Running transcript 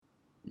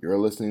You're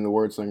listening to the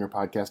Word Slinger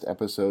Podcast,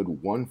 episode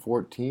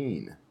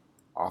 114,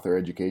 Author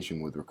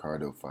Education with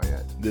Ricardo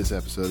Fayet. This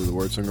episode of the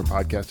Word Slinger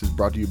Podcast is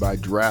brought to you by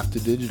Draft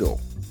to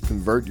Digital.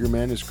 Convert your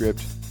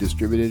manuscript,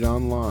 distribute it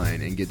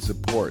online, and get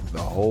support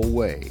the whole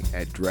way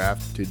at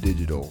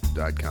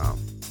drafttodigital.com.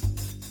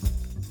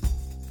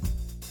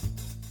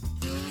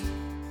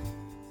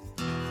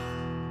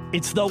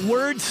 It's the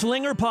Word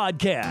Slinger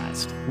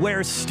Podcast,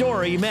 where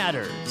story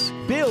matters.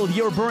 Build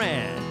your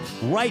brand,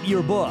 write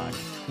your book,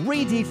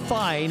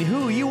 redefine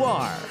who you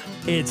are.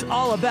 It's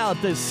all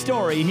about the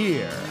story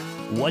here.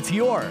 What's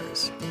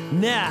yours?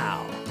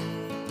 Now,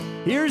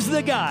 here's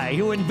the guy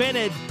who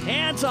invented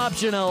pants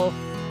optional,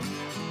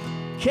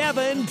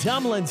 Kevin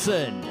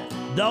Tomlinson,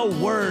 the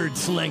Word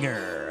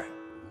Slinger.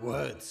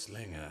 Word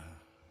Slinger.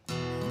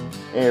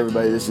 Hey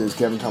everybody, this is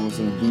Kevin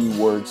Tomlinson, the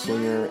Word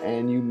Slinger,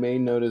 and you may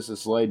notice a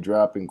slight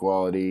drop in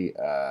quality.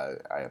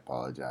 I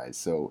apologize.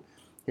 So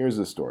here's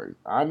the story.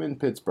 I'm in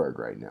Pittsburgh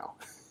right now.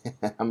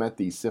 I'm at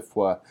the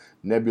SIFWA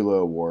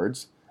Nebula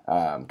Awards,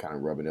 kind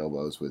of rubbing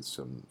elbows with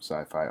some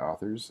sci-fi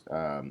authors.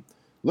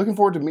 Looking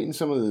forward to meeting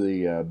some of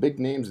the big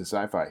names in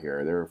sci-fi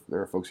here. There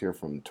are folks here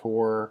from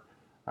Tor.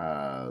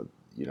 I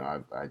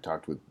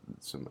talked with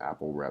some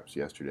Apple reps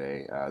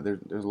yesterday.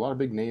 There's a lot of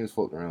big names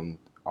floating around.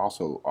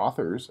 Also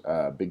authors,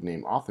 big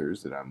name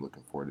authors that I'm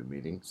looking forward to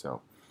meeting. So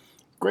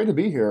great to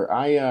be here.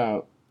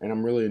 And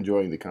I'm really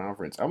enjoying the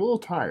conference. I'm a little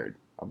tired,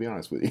 I'll be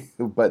honest with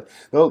you. But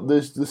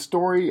the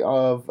story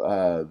of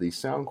the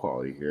sound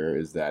quality here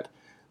is that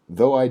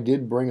though I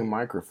did bring a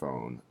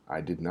microphone,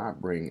 I did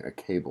not bring a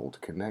cable to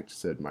connect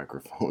said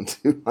microphone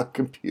to my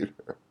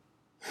computer.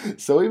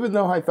 So even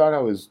though I thought I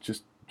was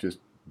just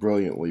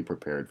brilliantly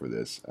prepared for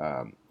this,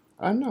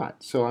 I'm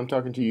not. So I'm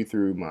talking to you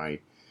through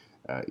my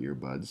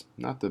earbuds.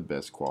 Not the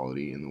best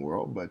quality in the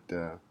world, but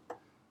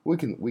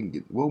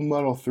we'll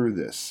muddle through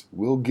this.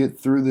 We'll get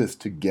through this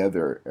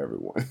together,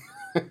 everyone.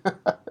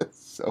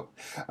 So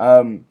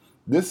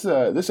this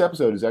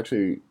episode is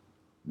actually,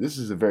 this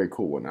is a very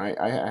cool one.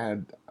 I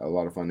had a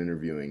lot of fun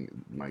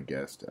interviewing my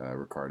guest,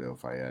 Ricardo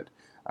Fayet.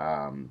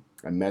 I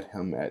met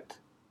him at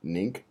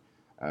NINC,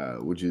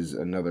 which is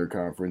another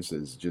conference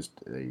that's just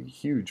a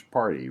huge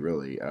party,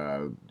 really.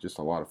 Just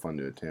a lot of fun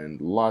to attend.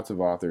 Lots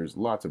of authors,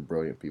 lots of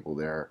brilliant people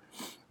there.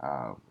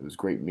 It was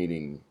great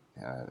meeting,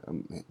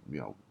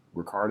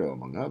 Ricardo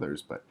among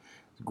others, but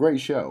it's a great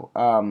show.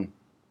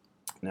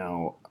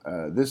 Now,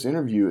 this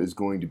interview is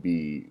going to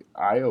be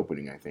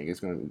eye-opening, I think.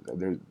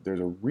 There's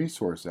a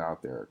resource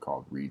out there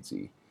called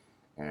Readsy,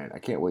 and I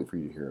can't wait for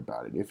you to hear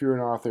about it. If you're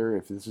an author,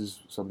 if this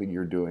is something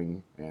you're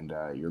doing, and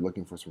you're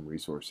looking for some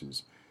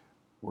resources,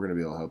 we're going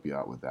to be able to help you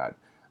out with that.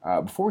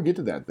 Before we get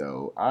to that,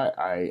 though,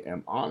 I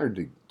am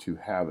honored to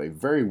have a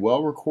very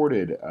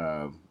well-recorded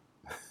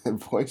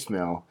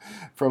voicemail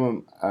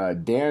from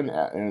Dan.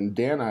 And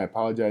Dan, I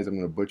apologize, I'm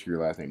going to butcher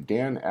your last name.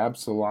 Dan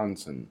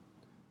Absalonson.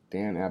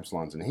 Dan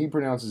Absalonson. He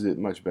pronounces it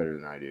much better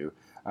than I do.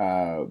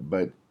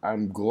 But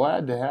I'm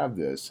glad to have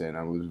this, and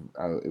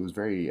it was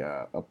very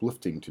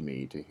uplifting to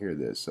me to hear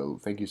this. So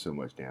thank you so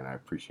much, Dan. I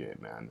appreciate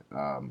it, man.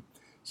 And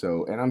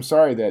I'm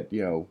sorry that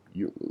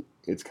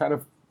it's kind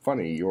of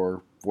funny,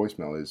 your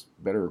voicemail is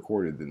better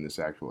recorded than this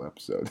actual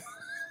episode.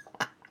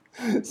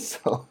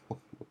 So,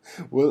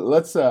 well,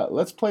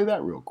 let's play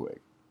that real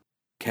quick.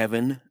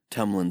 Kevin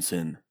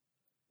Tomlinson,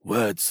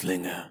 Word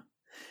Slinger.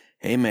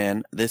 Hey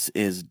man, this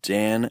is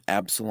Dan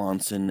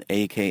Absalonson,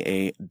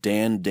 aka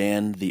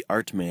Dan the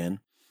Art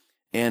Man.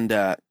 And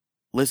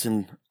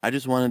listen, I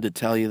just wanted to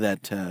tell you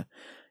that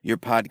your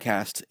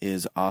podcast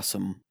is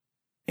awesome,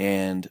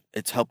 and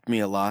it's helped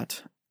me a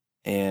lot.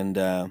 And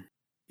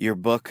your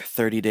book,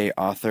 30-Day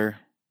Author,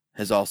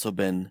 has also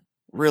been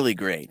really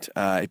great.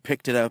 I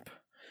picked it up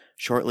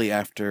shortly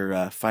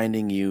after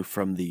finding you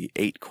from the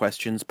 8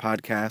 Questions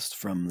podcast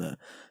from the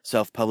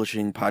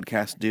self-publishing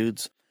podcast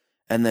dudes.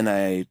 And then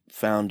I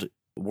found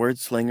Word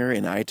Slinger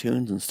in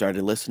iTunes and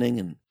started listening.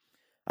 And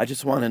I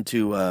just wanted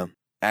to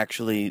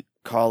actually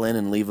call in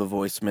and leave a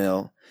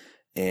voicemail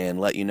and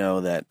let you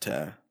know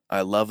that I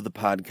love the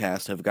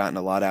podcast. I've gotten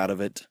a lot out of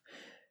it.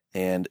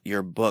 And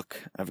your book,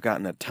 I've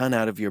gotten a ton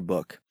out of your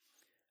book.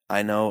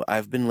 I know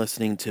I've been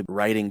listening to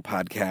writing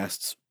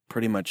podcasts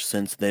pretty much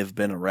since they've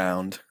been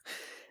around,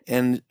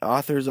 and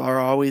authors are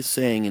always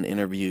saying in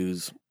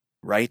interviews,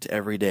 write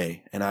every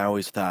day. And I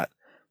always thought,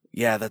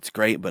 yeah, that's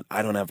great, but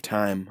I don't have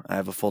time. I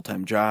have a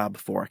full-time job,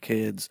 4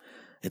 kids,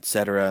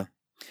 etc.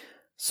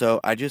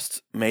 So I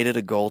just made it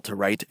a goal to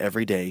write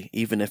every day,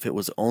 even if it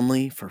was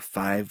only for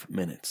 5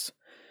 minutes.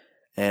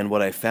 And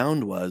what I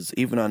found was,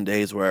 even on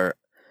days where,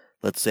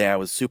 let's say I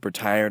was super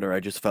tired or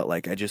I just felt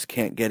like I just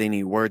can't get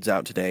any words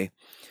out today,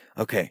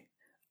 okay,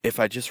 if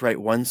I just write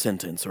 1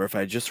 sentence, or if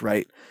I just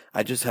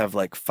have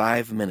like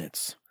 5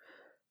 minutes.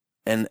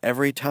 And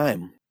every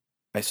time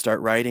I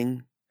start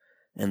writing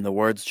and the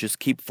words just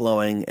keep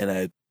flowing, and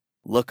I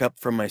look up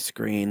from my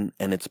screen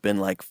and it's been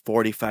like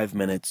 45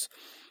 minutes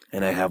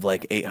and I have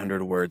like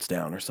 800 words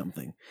down or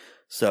something.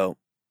 So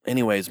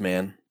anyways,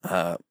 man,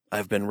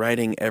 I've been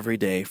writing every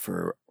day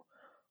for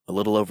a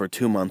little over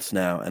 2 months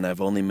now, and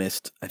I've only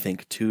missed, I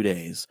think, 2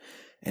 days.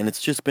 and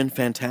it's just been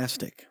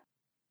fantastic.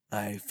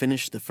 I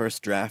finished the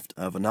first draft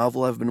of a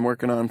novel I've been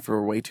working on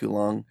for way too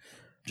long,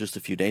 just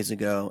a few days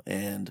ago,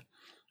 and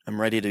I'm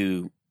ready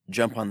to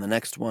jump on the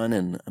next one,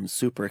 and I'm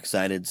super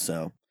excited.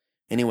 So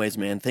anyways,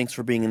 man, thanks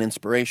for being an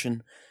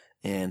inspiration,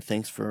 and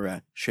thanks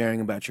for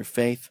sharing about your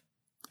faith.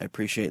 I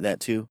appreciate that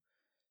too.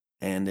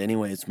 And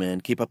anyways,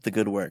 man, keep up the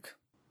good work.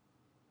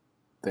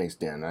 Thanks,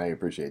 Dan. I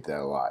appreciate that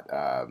a lot.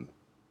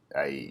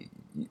 I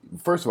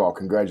First of all,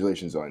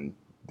 congratulations on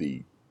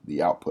the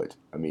output.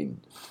 I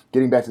mean,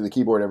 getting back to the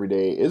keyboard every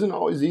day isn't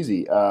always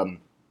easy,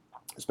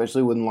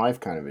 especially when life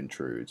kind of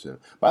intrudes.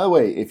 By the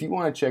way, if you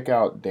want to check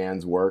out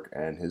Dan's work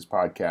and his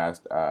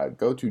podcast,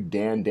 go to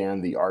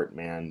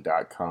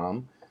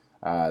dandantheartman.com.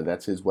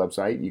 That's his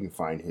website. You can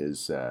find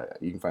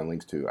you can find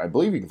links to, I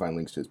believe you can find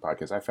links to his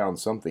podcast. I found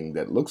something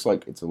that looks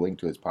like it's a link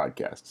to his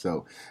podcast.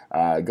 So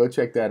go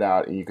check that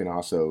out. And you can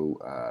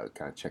also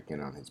kind of check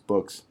in on his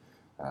books.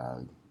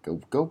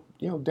 Go,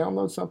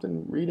 download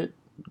something, read it,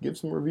 give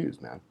some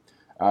reviews, man.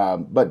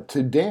 But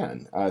to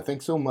Dan,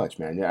 thanks so much,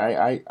 man.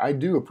 Yeah, I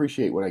do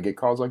appreciate when I get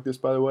calls like this,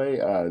 by the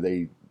way.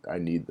 I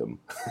need them.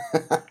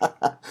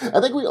 I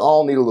think we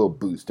all need a little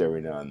boost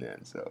every now and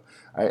then. So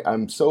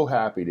I'm so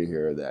happy to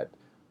hear that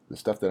the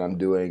stuff that I'm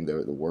doing,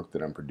 the work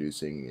that I'm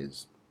producing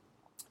is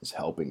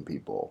helping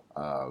people.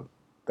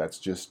 It's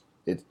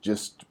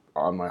just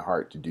on my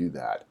heart to do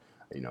that.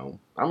 I'm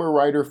a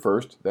writer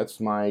first. That's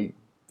my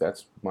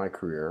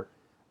career.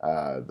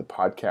 The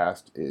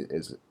podcast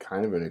is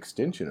kind of an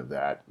extension of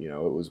that. It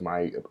was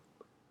my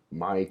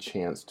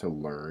chance to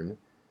learn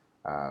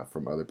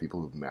from other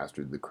people who've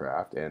mastered the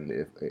craft. And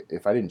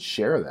if I didn't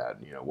share that,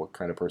 what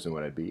kind of person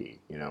would I be?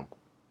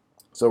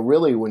 So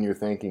really, when you're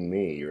thanking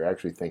me, you're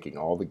actually thanking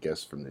all the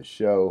guests from this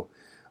show,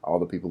 all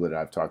the people that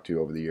I've talked to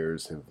over the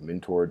years have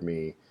mentored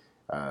me.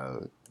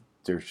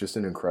 There's just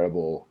an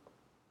incredible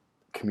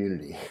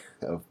community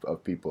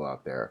of people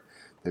out there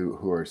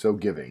who are so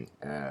giving.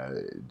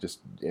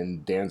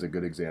 And Dan's a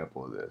good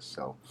example of this.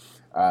 So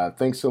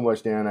thanks so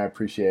much, Dan. I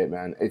appreciate it,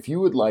 man. If you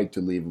would like to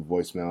leave a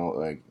voicemail,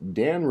 like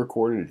Dan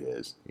recorded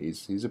his.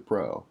 He's a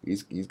pro.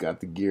 He's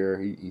got the gear.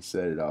 He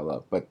set it all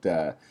up.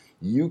 But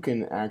you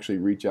can actually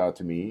reach out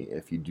to me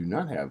if you do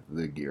not have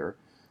the gear.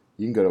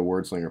 You can go to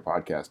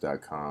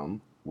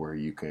wordslingerpodcast.com where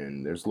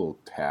there's a little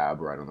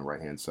tab right on the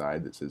right-hand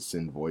side that says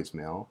send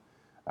voicemail.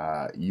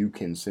 You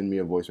can send me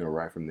a voicemail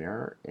right from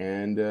there,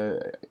 and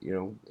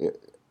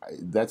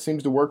that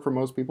seems to work for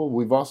most people.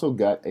 We've also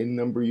got a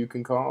number you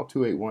can call,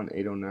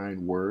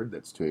 281-809-WORD.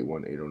 That's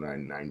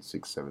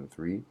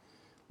 281-809-9673.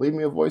 Leave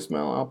me a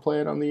voicemail. I'll play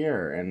it on the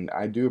air, and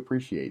I do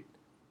appreciate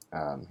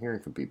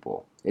hearing from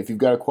people. If you've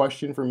got a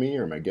question for me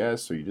or my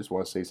guests, or you just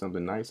want to say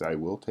something nice, I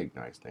will take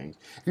nice things.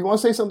 If you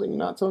want to say something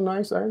not so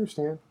nice, I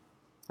understand.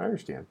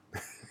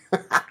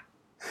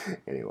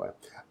 Anyway,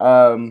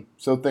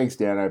 so thanks,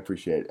 Dan. I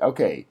appreciate it.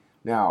 Okay,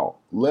 now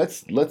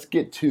let's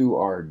get to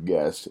our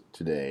guest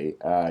today.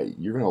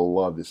 You're gonna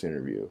love this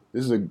interview.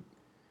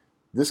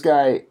 This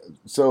guy.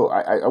 So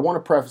I want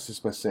to preface this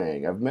by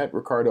saying I've met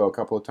Ricardo a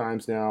couple of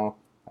times now.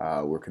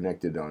 We're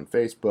connected on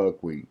Facebook.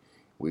 We've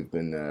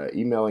been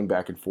emailing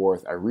back and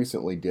forth. I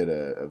recently did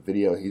a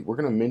video. We're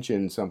gonna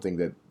mention something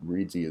that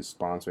Reedsy is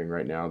sponsoring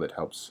right now that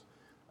helps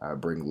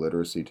bring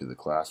literacy to the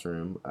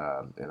classroom,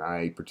 and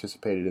I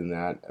participated in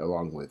that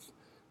along with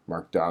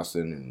Mark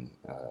Dawson and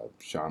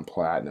Sean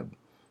Platt and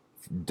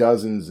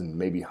dozens and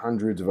maybe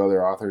hundreds of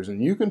other authors,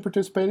 and you can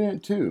participate in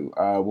it too.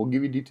 We'll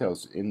give you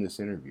details in this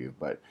interview,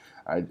 but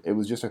it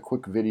was just a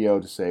quick video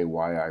to say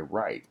why I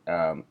write,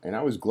 and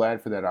I was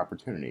glad for that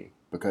opportunity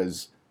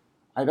because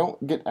I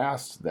don't get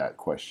asked that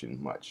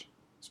question much,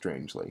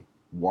 strangely,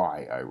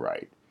 why I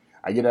write.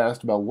 I get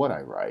asked about what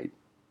I write.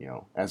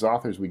 As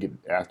authors, we get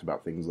asked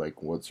about things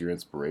like what's your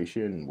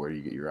inspiration, where do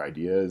you get your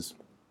ideas,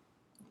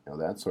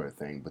 that sort of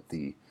thing. But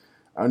the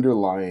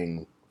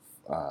underlying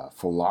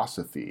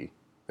philosophy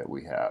that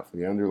we have,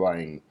 the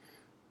underlying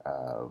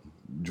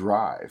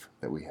drive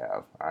that we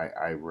have,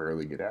 I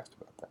rarely get asked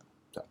about that.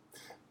 So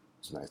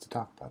it's nice to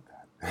talk about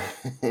that.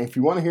 If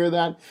you want to hear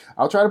that,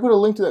 I'll try to put a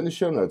link to that in the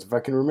show notes. If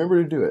I can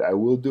remember to do it, I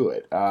will do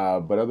it.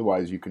 But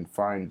otherwise, you can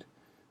find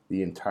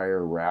the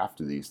entire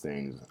raft of these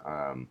things.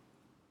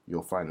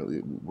 You'll find that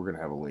we're going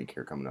to have a link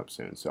here coming up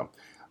soon. So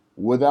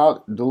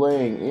without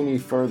delaying any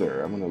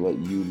further, I'm going to let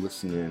you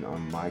listen in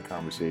on my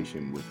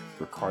conversation with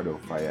Ricardo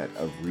Fayet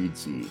of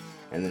Reedsy,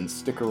 and then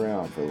stick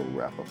around for a little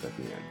wrap-up at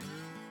the end.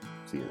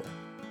 See you there.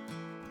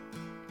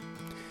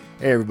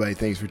 Hey, everybody.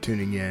 Thanks for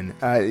tuning in.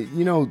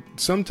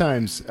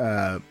 Sometimes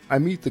I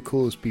meet the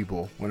coolest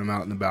people when I'm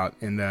out and about,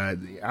 and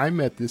I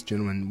met this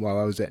gentleman while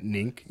I was at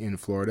NINC in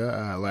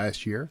Florida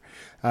last year.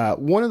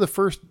 One of the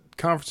first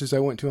conferences I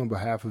went to on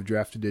behalf of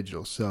Draft to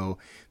Digital. So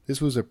this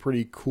was a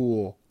pretty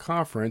cool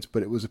conference,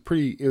 but it was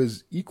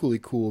equally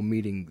cool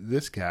meeting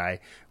this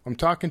guy. I'm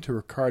talking to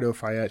Ricardo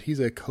Fayet.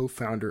 He's a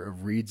co-founder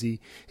of Reedsy.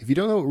 If you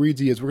don't know what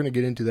Reedsy is, we're going to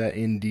get into that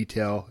in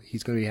detail.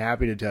 He's going to be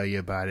happy to tell you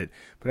about it.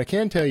 But I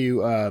can tell you,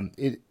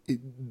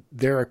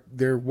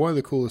 they're one of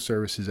the coolest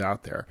services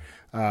out there.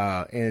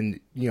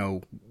 And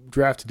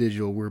Draft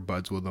Digital, we're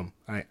buds with them.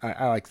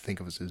 I like to think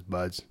of us as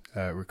buds,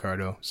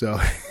 Ricardo. So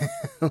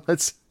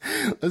let's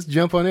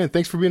jump on in.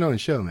 Thanks for being on the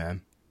show,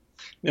 man.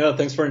 Yeah,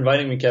 thanks for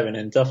inviting me, Kevin.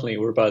 And definitely,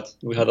 we're buds.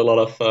 We had a lot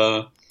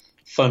of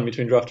fun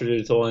between Draft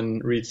Digital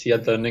and Reedsy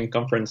at the NING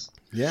conference.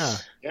 Yeah.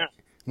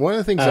 One of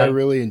the things I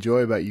really enjoy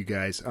about you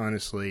guys,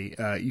 honestly,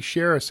 you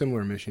share a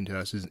similar mission to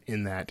us, is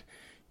in that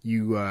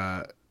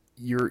you're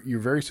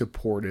very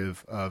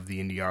supportive of the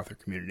indie author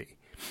community.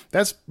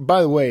 That's,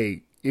 by the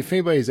way, if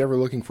anybody's ever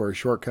looking for a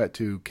shortcut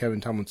to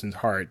Kevin Tomlinson's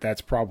heart, that's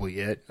probably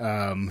it.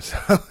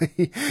 So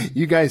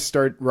you guys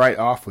start right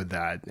off with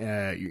that.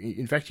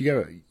 In fact,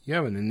 you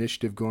have an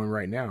initiative going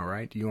right now,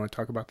 right? Do you want to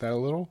talk about that a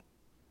little?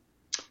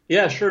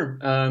 Yeah, sure.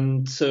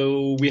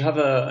 So we have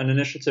an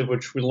initiative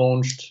which we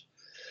launched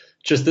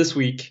just this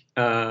week,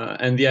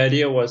 and the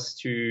idea was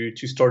to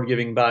start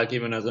giving back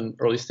even as an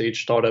early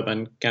stage startup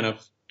and kind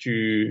of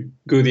to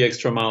go the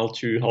extra mile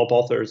to help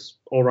authors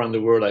all around the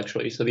world,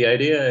 actually. So the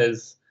idea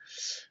is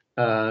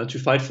to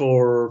fight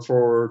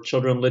for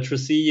children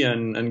literacy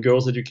and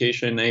girls'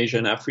 education in Asia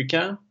and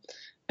Africa,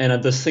 and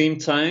at the same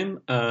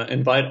time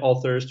invite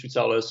authors to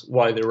tell us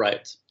why they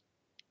write.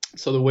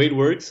 So the way it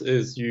works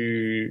is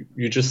you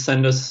just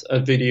send us a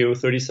video,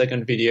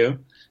 30-second video,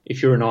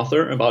 if you're an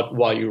author, about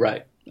why you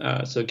write.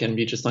 So it can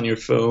be just on your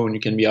phone,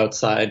 you can be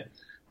outside.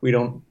 We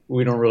don't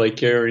really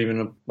care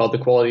even about the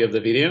quality of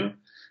the video.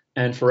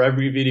 And for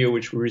every video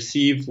which we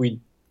receive, we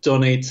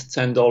donate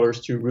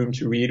 $10 to Room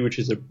to Read, which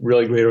is a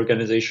really great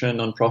organization,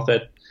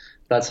 nonprofit,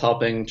 that's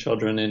helping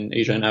children in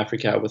Asia and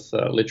Africa with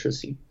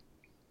literacy.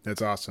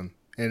 That's awesome.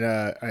 And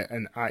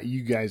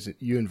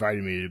you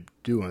invited me to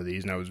do one of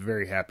these, and I was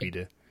very happy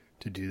to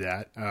do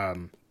that.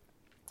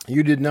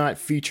 You did not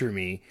feature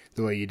me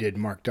the way you did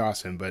Mark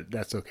Dawson, but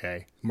that's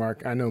okay.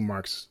 I know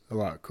Mark's a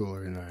lot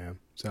cooler than I am,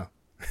 so.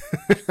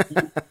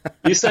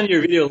 You send your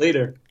video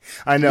later.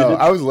 I know.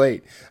 I was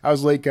late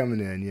coming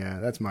in. Yeah,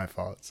 that's my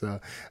fault.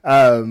 So,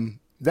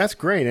 that's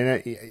great.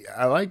 And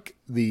I like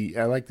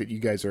that you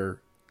guys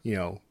are,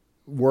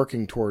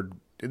 working toward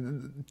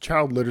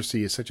child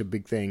literacy is such a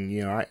big thing.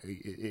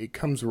 It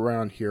comes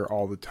around here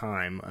all the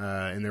time.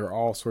 And there are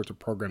all sorts of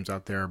programs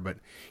out there, but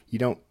you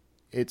don't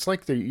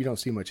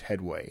see much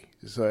headway.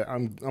 So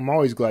I'm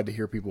always glad to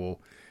hear people,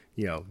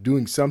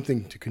 doing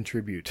something to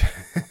contribute.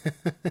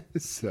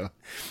 So,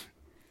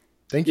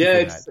 thank you for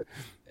that.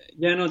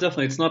 Yeah, no,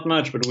 definitely. It's not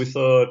much, but we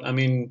thought,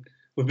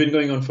 we've been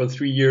going on for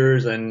 3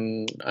 years.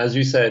 And as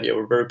you said,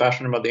 we're very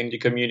passionate about the indie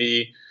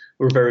community.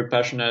 We're very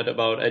passionate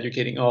about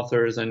educating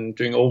authors and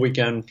doing all we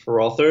can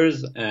for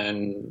authors.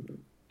 And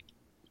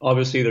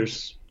obviously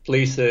there's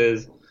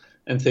places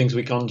and things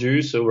we can't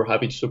do. So we're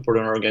happy to support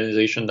an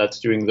organization that's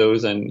doing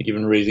those and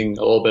even raising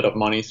a little bit of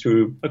money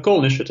through a cool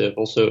initiative,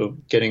 also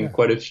getting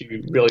quite a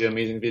few really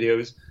amazing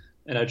videos.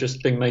 And I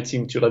just pinged my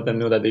team to let them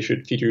know that they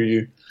should feature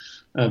you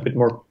a bit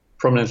more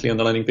prominently on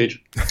the landing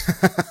page.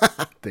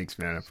 Thanks,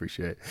 man. I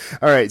appreciate it.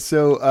 All right,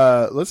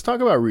 so let's talk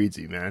about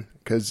Reedsy, man,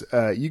 because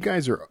you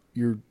guys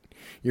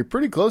you're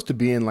pretty close to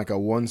being like a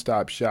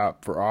one-stop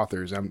shop for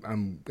authors.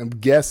 I'm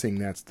guessing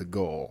that's the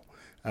goal.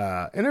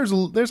 And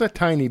there's a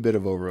tiny bit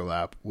of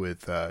overlap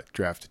with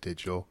Draft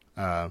Digital.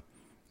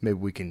 Maybe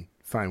we can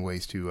find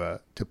ways to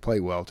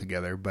play well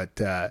together. But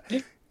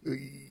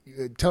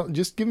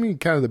just give me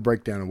kind of the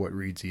breakdown of what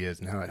Reedsy is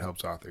and how it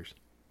helps authors.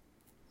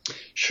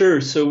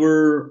 Sure. So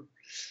we're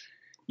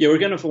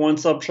kind of a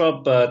one-stop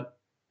shop, but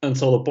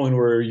until the point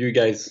where you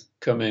guys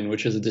come in,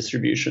 which is a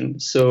distribution.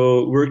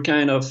 So we're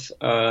kind of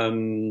a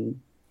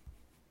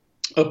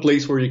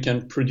place where you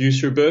can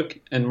produce your book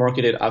and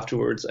market it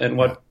afterwards. And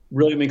what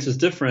really makes us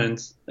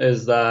different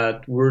is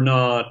that we're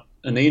not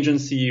an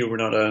agency, we're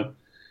not a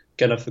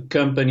kind of a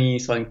company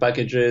selling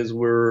packages.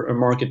 We're a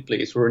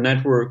marketplace. We're a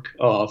network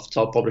of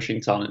top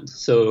publishing talent.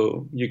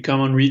 So you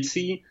come on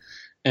Reedsy,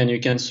 and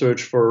you can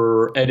search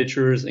for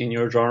editors in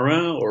your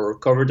genre, or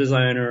cover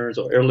designers,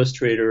 or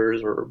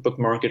illustrators, or book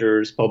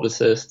marketers,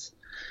 publicists.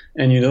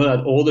 And you know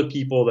that all the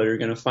people that you're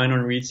going to find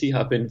on Reedsy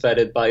have been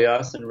vetted by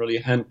us and really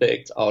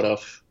handpicked out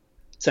of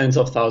tens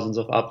of thousands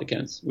of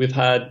applicants. We've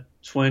had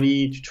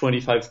 20 to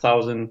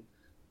 25,000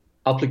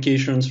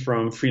 applications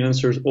from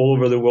freelancers all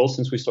over the world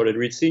since we started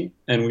Reedsy,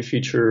 and we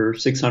feature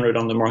 600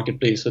 on the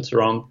marketplace. So it's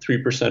around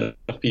 3%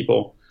 of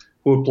people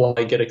who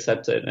apply get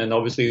accepted. And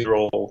obviously they're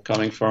all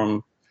coming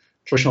from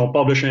traditional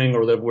publishing,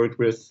 or they've worked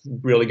with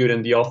really good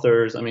indie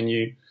authors.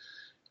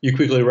 You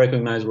quickly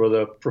recognize whether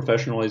the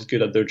professional is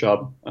good at their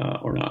job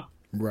or not.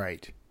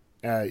 Right.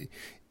 To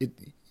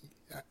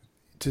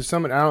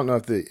some, I don't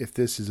know if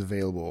this is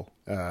available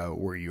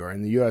where you are.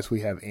 In the U.S.,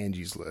 we have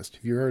Angie's List.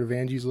 Have you heard of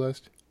Angie's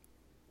List?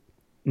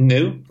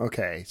 No.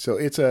 Okay, so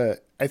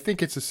I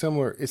think it's a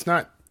similar. It's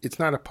not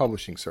a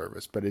publishing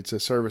service, but it's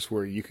a service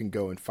where you can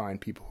go and find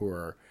people who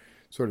are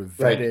sort of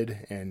Right.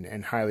 vetted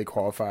and highly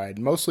qualified,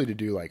 mostly to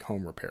do like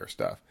home repair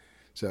stuff.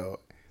 So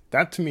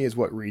that to me is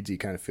what Readsy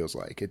kind of feels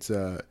like. It's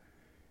a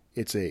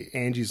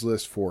Angie's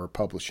List for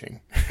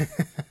publishing,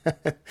 which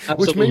may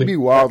Absolutely. be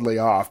wildly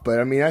off, but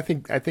I mean, I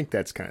think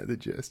that's kind of the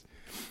gist.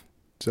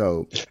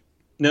 So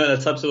No,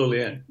 that's absolutely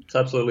it. It's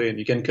absolutely it.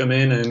 You can come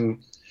in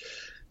and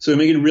so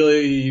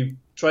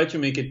try to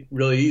make it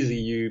really easy.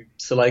 You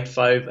select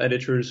 5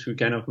 editors who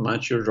kind of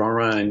match your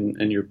genre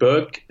and your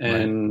book,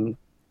 and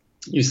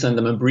you send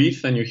them a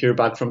brief, and you hear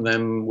back from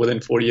them within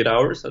 48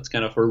 hours. That's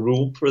kind of a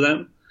rule for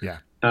them. yeah,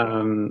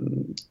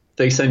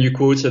 They send you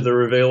quotes if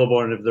they're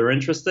available and if they're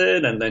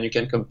interested, and then you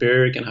can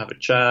compare, you can have a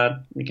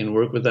chat, you can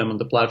work with them on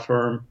the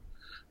platform.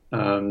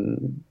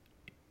 And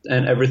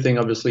everything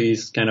obviously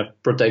is kind of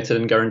protected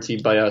and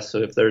guaranteed by us. So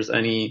if there's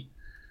any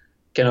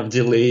kind of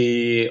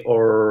delay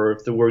or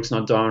if the work's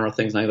not done or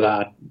things like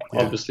that,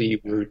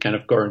 obviously we're kind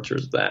of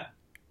guarantors of that.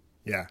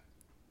 yeah.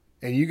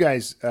 And you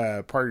guys,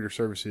 part of your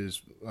service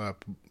is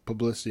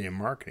publicity and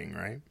marketing,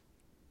 right?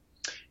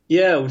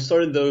 Yeah, we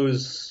started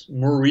those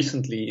more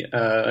recently,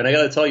 and I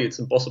gotta tell you, it's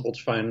impossible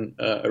to find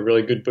a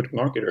really good book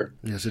marketer.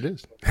 Yes, it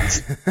is.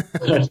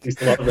 At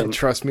least a lot of them.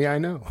 Trust me, I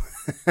know.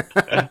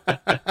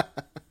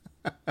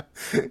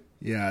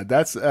 Yeah,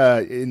 that's.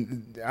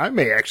 I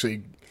may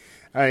actually.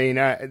 I mean,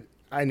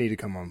 I need to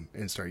come on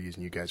and start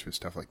using you guys for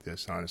stuff like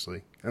this.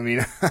 Honestly, I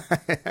mean,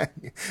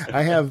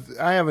 I have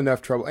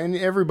enough trouble, and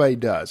everybody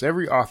does.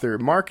 Every author,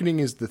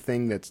 marketing is the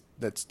thing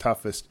that's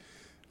toughest.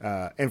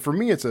 And for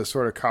me, it's a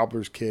sort of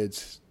cobbler's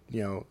kids,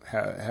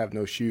 have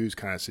no shoes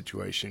kind of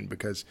situation,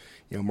 because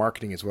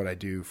marketing is what I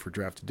do for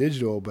Draft to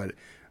Digital, but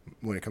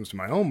when it comes to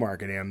my own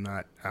marketing,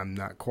 I'm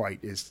not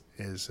quite as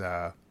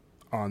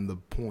on the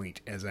point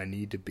as I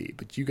need to be.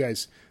 But you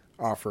guys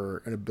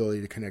offer an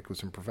ability to connect with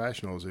some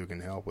professionals who can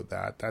help with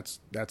that.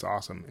 That's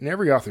awesome, and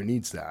every author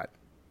needs that.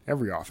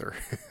 Every author.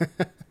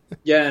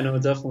 Yeah, no,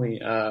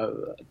 definitely.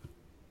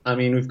 I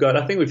mean,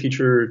 I think we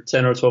feature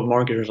 10 or 12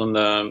 marketers on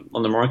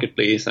the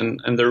marketplace,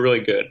 and they're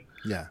really good.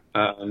 Yeah.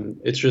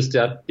 It's just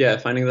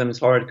that, finding them is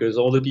hard because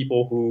all the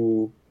people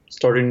who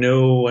start to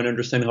know and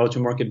understand how to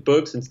market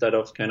books, instead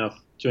of kind of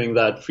doing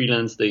that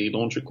freelance, they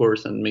launch a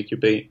course and make you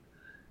pay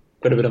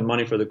quite a bit of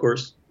money for the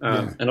course.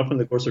 And often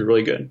the course are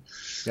really good.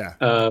 Yeah.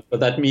 But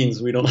that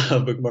means we don't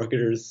have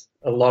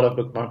a lot of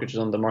book marketers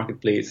on the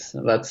marketplace.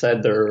 That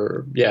said,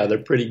 they're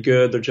pretty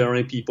good. They're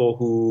generally people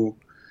who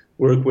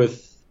work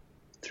with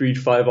 3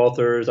 to 5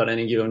 authors at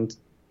any given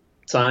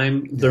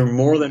time. They're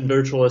more than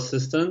virtual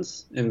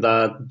assistants in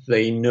that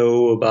they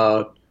know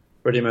about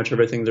pretty much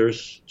everything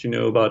there's to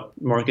know about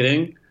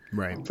marketing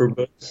for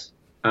books.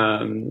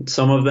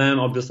 Some of them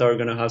obviously are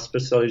going to have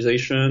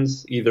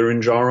specializations either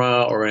in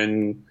genre or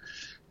in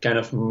kind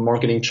of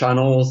marketing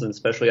channels, and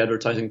especially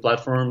advertising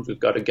platforms. We've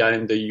got a guy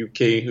in the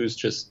UK who's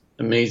just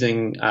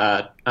amazing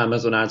at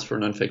Amazon ads for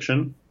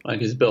nonfiction. Like,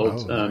 he's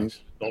built nice.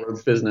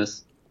 dollar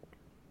business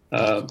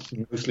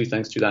mostly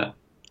thanks to that.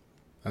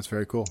 That's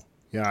very cool.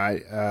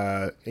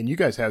 Yeah, and you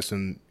guys have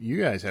some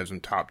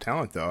top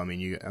talent though. I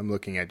mean, I'm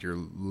looking at your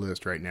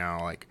list right now,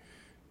 like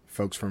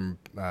folks from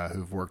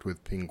who've worked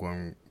with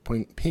Penguin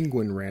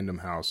Random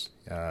House,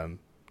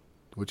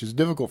 which is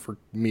difficult for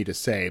me to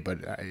say, but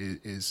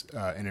is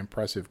an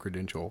impressive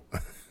credential.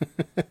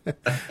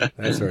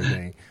 That sort of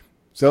thing.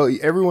 So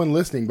everyone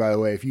listening, by the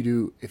way, if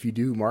you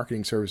do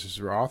marketing services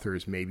for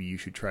authors, maybe you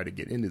should try to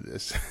get into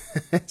this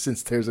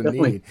since there's a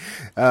need.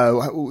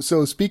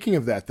 So speaking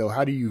of that, though,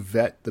 how do you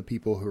vet the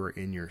people who are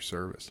in your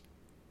service?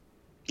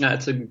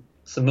 It's a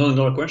 $1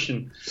 million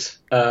question.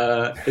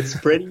 It's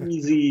pretty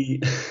easy.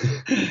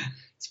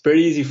 It's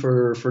pretty easy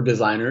for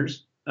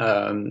designers.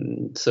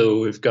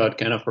 So we've got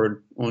kind of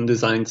our own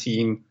design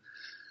team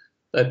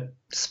that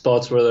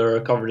spots whether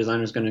a cover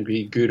designer is going to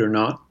be good or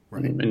not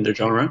in their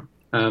genre.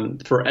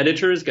 For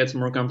editors, it gets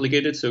more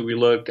complicated. So we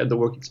look at the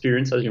work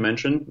experience, as you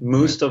mentioned.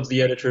 Most of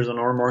the editors on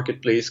our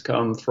marketplace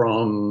come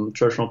from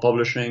traditional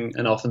publishing,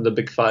 and often the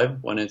big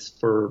 5 when it's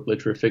for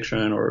literary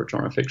fiction or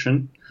genre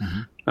fiction.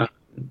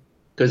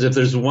 Because if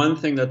there's one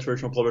thing that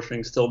traditional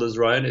publishing still does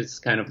right, it's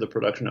kind of the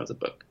production of the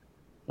book.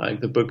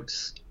 Like, the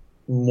book's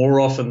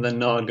more often than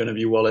not going to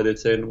be well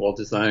edited, well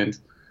designed,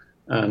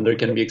 and there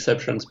can be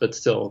exceptions, but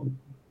still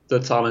the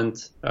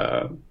talent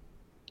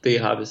they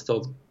have is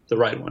still the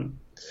right one.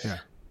 Yeah.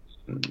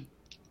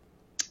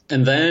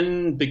 And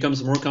then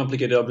becomes more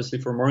complicated, obviously,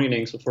 for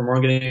marketing. So for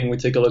marketing, we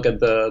take a look at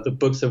the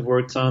books I've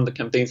worked on, the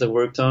campaigns I've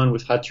worked on.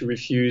 We've had to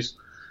refuse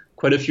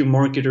quite a few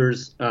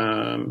marketers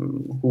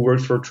who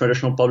worked for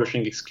traditional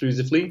publishing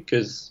exclusively,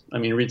 because, I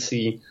mean,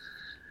 Readsy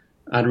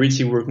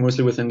work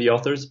mostly within the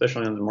authors,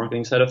 especially on the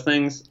marketing side of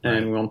things,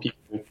 and we want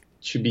people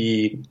to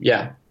be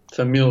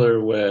familiar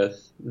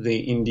with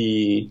the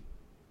indie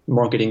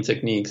marketing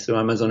techniques, so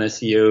Amazon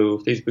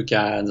SEO, Facebook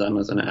ads,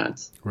 Amazon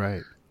ads,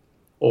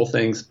 all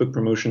things book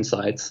promotion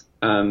sites.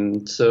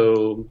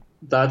 So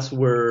that's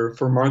where,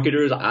 for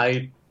marketers,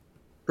 I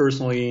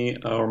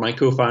personally, or my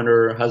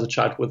co-founder, has a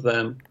chat with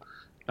them.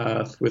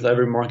 With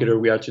every marketer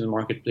we add to the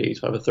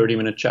marketplace, we have a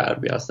 30-minute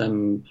chat. We ask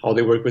them how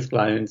they work with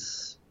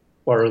clients,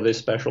 what are their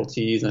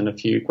specialties, and a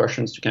few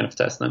questions to kind of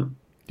test them.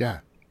 Yeah.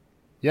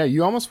 Yeah,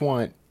 you almost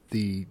want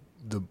the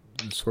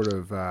sort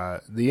of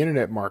the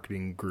internet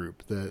marketing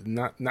group, the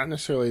not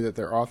necessarily that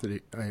they're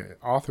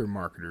author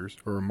marketers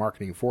or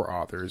marketing for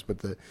authors, but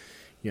the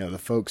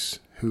folks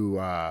who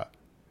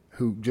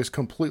just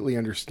completely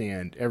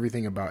understand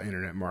everything about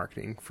internet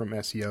marketing, from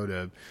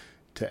SEO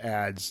to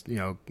ads,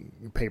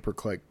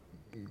 pay-per-click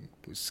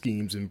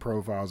schemes and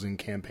profiles and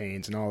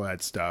campaigns and all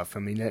that stuff. I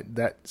mean,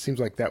 that seems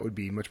like that would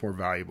be much more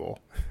valuable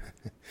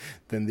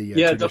than the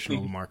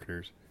traditional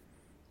marketers.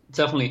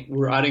 Definitely.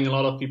 We're adding a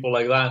lot of people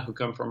like that who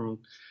come from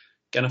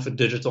kind of a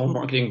digital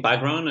marketing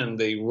background, and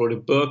they wrote a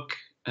book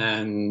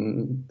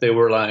and they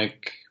were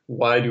like,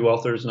 why do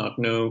authors not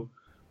know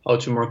how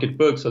to market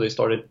books? So they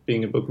started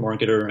being a book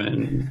marketer,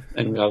 and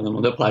we have them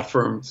on the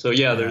platform. So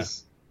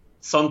there's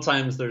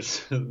sometimes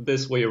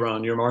this way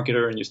around. You're a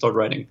marketer and you start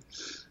writing.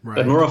 Right.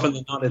 But more often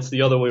than not, it's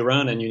the other way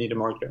around, and you need a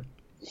marketer.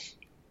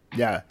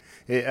 Yeah.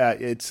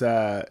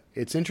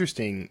 It's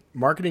interesting.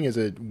 Marketing is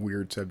a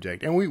weird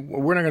subject, and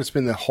we're not going to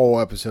spend the whole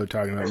episode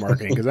talking about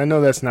marketing because I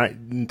know that's not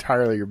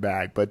entirely your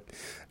bag. But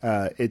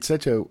it's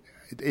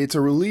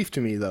a relief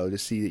to me though to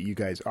see that you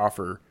guys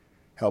offer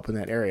help in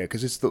that area,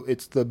 because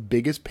it's the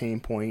biggest pain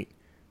point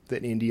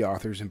that indie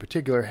authors in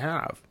particular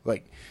have.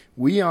 Like,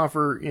 we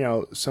offer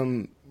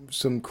some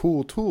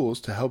cool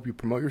tools to help you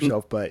promote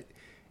yourself, but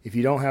if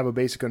you don't have a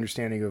basic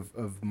understanding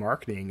of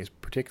marketing, is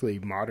particularly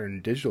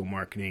modern digital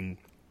marketing,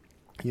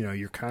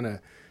 you're kind of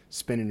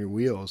spinning your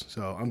wheels.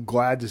 So I'm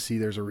glad to see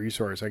there's a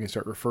resource I can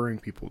start referring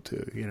people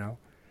to,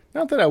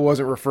 Not that I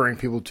wasn't referring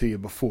people to you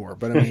before,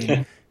 but I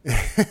mean,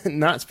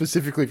 not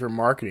specifically for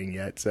marketing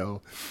yet.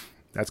 So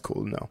that's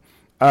cool to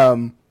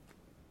know.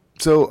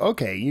 So,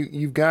 okay,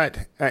 you've got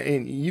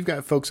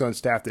folks on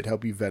staff that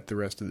help you vet the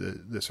rest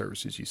of the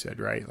services you said,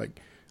 right? Like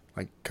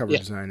cover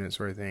design and that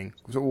sort of thing.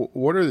 So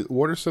what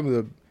are some of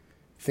the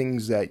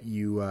things that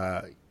you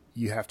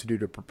have to do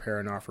to prepare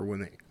an author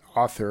when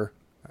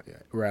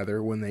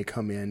they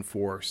come in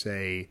for,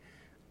 say,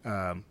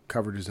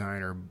 cover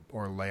design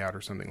or layout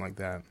or something like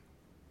that?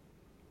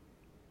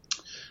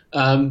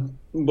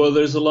 Well,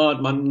 there's a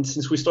lot.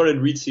 Since we started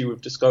Reedsy,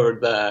 we've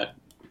discovered that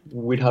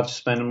we'd have to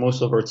spend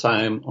most of our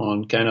time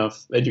on kind of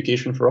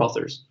education for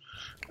authors.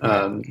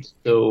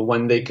 So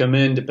when they come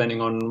in,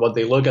 depending on what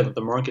they look at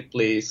the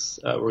marketplace,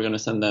 we're going to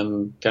send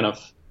them kind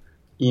of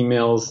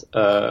emails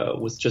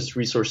with just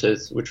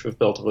resources which we've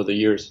built over the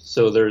years.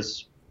 So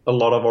there's a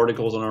lot of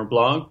articles on our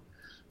blog.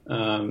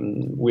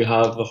 We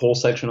have a whole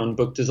section on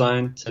book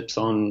design, tips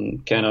on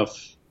kind of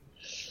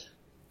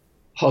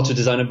how to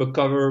design a book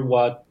cover,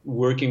 what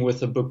working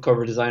with a book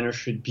cover designer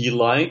should be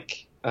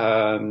like,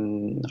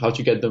 how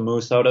to get the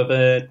most out of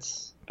it.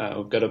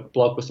 We've got a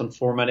blog post on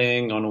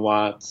formatting, on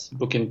what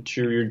book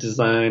interior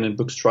design and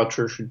book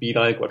structure should be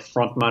like, what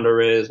front matter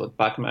is, what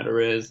back matter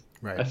is.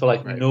 Right, I feel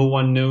like no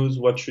one knows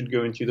what should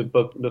go into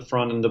the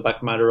front and the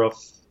back matter of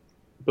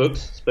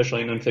books,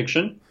 especially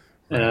nonfiction.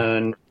 Right.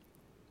 And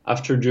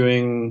after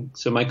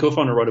so my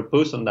co-founder wrote a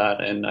post on that,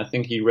 and I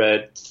think he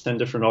read 10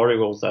 different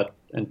articles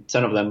and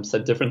 10 of them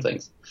said different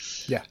things.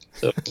 Yeah.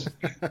 So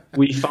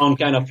we found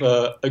kind of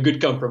a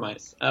good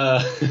compromise.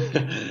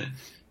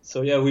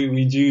 So yeah,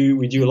 we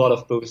do a lot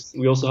of posts.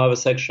 We also have a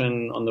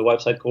section on the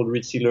website called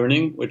Reedsy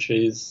Learning, which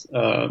is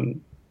a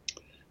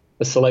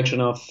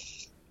selection of,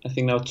 I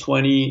think now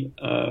 20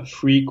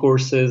 free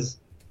courses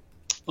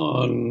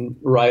on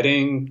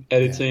writing,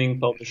 editing,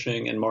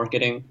 publishing, and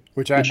marketing.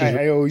 Which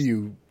I owe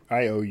you.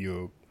 I owe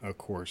you a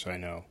course. I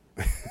know.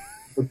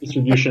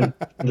 Distribution,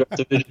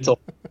 digital,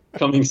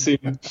 coming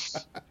soon.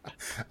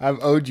 I've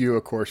owed you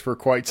a course for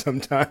quite some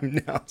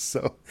time now,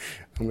 so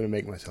I'm going to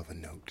make myself a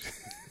note.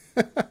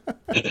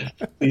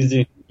 Please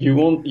do.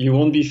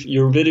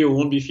 Your video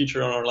won't be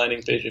featured on our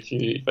landing page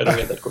if I don't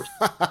get that course.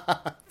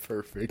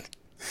 Perfect.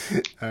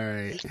 All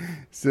right.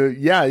 So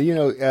yeah,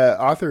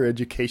 author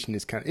education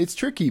is it's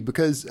tricky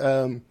because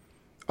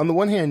on the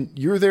one hand,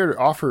 you're there to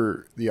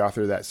offer the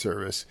author that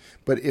service,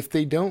 but if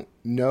they don't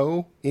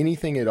know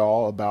anything at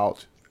all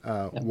about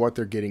what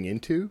they're getting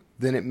into,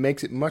 then it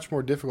makes it much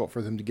more difficult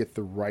for them to get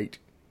the right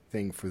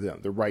thing for them,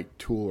 the right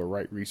tool or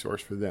right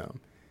resource for them.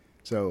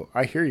 So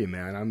I hear you,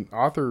 man.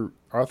 Author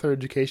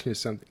education is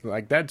something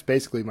like that's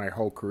basically my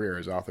whole career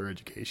is author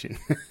education.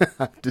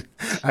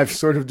 I've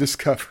sort of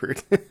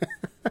discovered.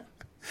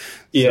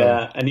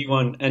 Yeah,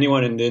 anyone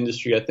in the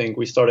industry, I think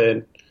we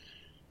started.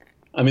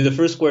 I mean, the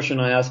first question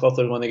I ask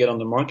authors when they get on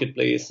the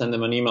marketplace, send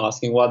them an email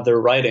asking what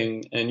they're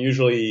writing, and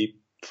usually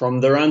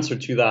from their answer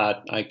to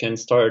that, I can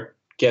start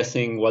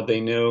guessing what they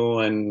know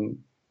and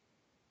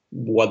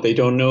what they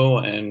don't know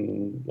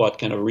and what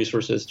kind of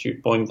resources to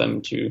point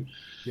them to.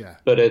 Yeah.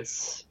 But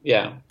it's,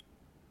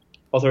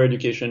 author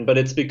education. But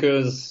it's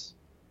because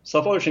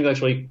self-publishing is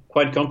actually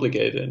quite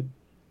complicated.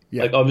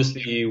 Yeah. Like,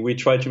 obviously, we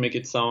try to make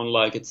it sound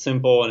like it's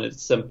simple and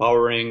it's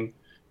empowering,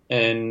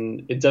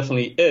 and it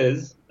definitely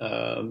is.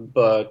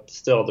 But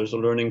still, there's a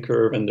learning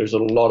curve and there's a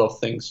lot of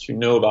things to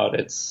know about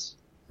it.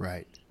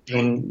 Right.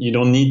 You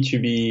don't need to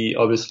be,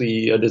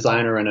 obviously, a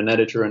designer and an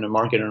editor and a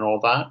marketer and all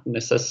that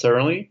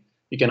necessarily.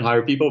 You can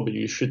hire people, but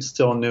you should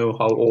still know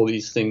how all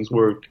these things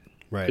work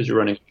because you're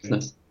running a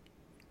business.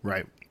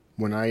 Right.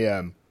 When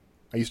I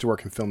used to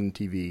work in film and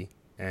TV,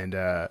 and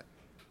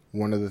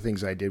one of the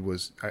things I did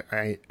was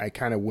I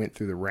kind of went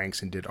through the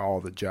ranks and did all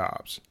the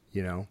jobs.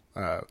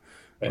 I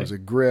was a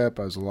grip,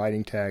 I was a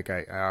lighting tech,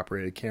 I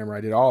operated a camera,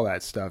 I did all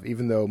that stuff,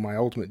 even though my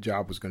ultimate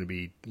job was going to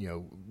be,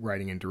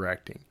 writing and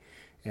directing.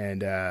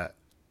 And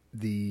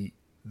the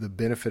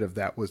benefit of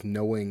that was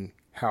knowing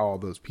how all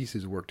those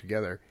pieces work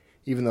together.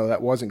 Even though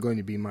that wasn't going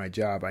to be my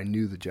job, I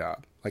knew the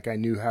job. Like I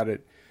knew how to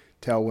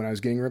tell when I was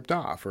getting ripped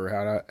off, or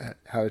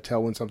how to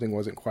tell when something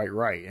wasn't quite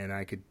right, and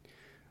I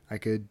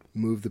could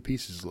move the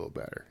pieces a little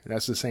better. And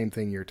that's the same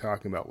thing you're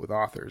talking about with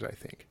authors, I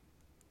think.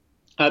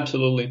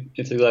 Absolutely.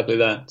 It's exactly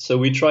that. So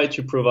we try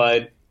to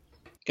provide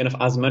kind of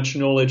as much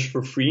knowledge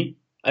for free.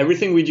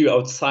 Everything we do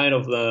outside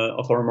of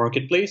our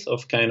marketplace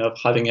of kind of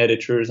having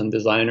editors and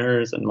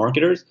designers and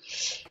marketers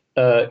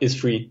is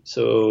free.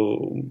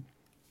 So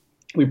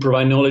we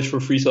provide knowledge for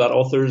free so that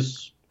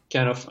authors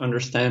kind of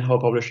understand how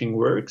publishing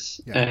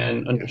works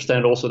and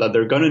understand also that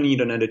they're going to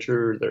need an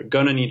editor, they're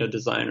going to need a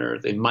designer,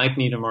 they might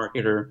need a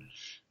marketer.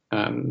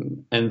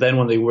 And then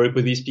when they work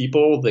with these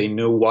people, they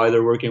know why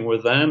they're working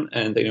with them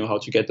and they know how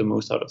to get the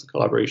most out of the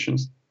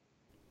collaborations.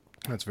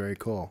 That's very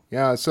cool.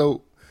 Yeah.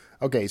 So,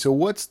 okay. So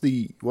what's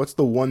the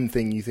one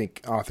thing you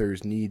think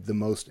authors need the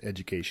most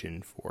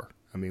education for?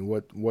 I mean,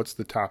 what's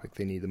the topic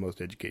they need the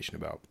most education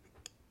about?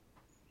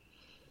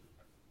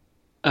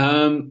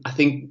 I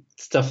think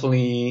it's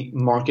definitely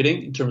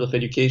marketing in terms of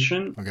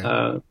education.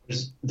 Okay.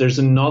 There's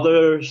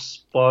another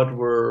spot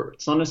where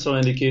it's not necessarily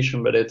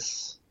education, but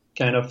it's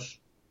kind of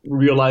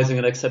realizing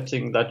and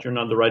accepting that you're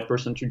not the right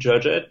person to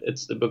judge it.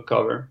 It's the book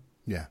cover.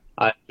 Yeah.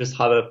 I just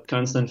have a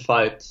constant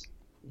fight,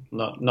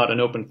 not an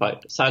open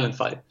fight, a silent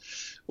fight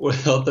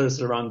with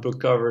authors around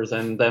book covers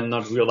and them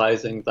not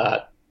realizing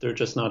that they're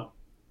just not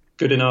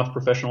good enough,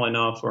 professional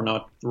enough, or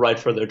not right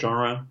for their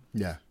genre.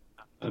 Yeah.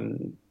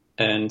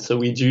 And so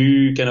we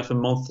do kind of a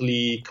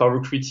monthly cover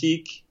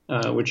critique,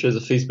 which is a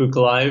Facebook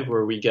Live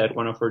where we get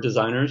one of our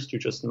designers to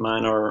just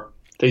man our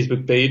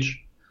Facebook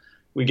page.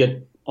 We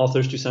get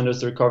authors to send us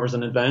their covers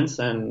in advance,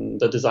 and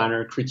the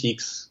designer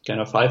critiques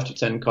kind of 5 to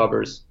 10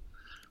 covers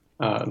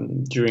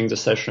during the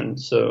session.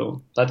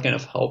 So that kind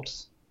of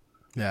helps.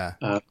 Yeah.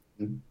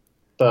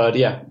 But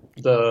yeah,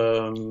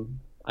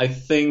 I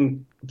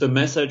think the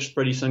message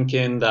pretty sunk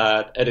in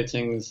that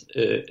editing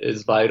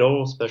is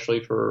vital,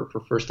 especially for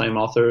first-time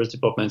authors,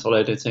 developmental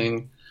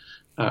editing,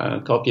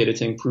 copy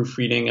editing,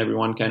 proofreading.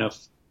 Everyone kind of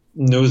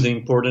knows the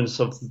importance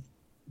of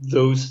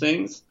those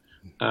things.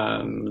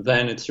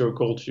 Then it's your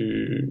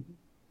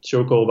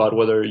call about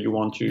whether you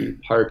want to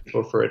hire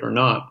people for it or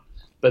not.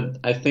 But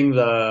I think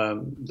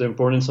the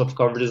importance of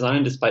cover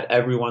design, despite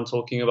everyone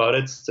talking about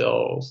it,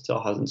 still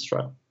hasn't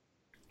struck.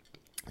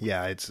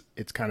 Yeah, it's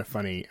kind of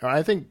funny.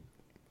 I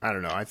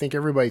don't know. I think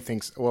everybody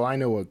thinks, well, I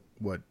know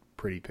what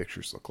pretty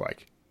pictures look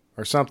like,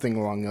 or something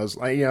along those.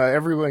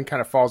 Everyone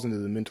kind of falls into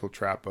the mental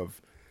trap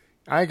of,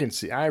 I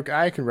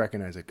can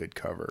recognize a good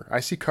cover. I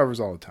see covers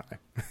all the time.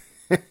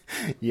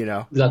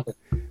 Exactly.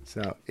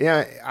 So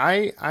yeah,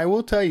 I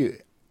will tell you,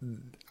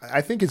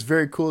 I think it's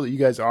very cool that you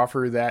guys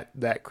offer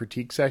that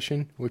critique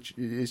session, which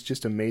is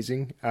just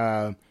amazing.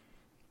 There's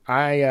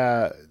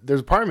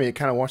a part of me that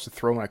kind of wants to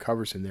throw my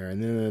covers in there,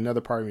 and then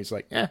another part of me is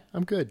like,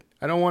 I'm good.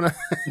 I don't want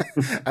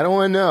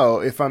to know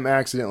if I'm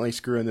accidentally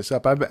screwing this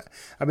up. I've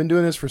been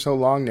doing this for so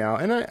long now,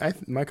 and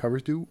my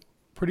covers do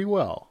pretty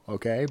well.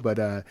 Okay. But,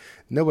 I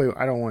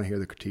don't want to hear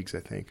the critiques, I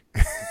think.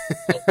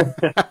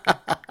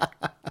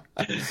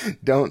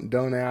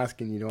 Don't ask,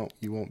 and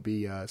you won't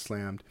be,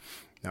 slammed.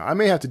 Now, I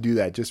may have to do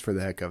that just for the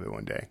heck of it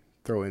one day.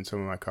 Throw in some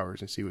of my covers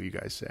and see what you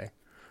guys say.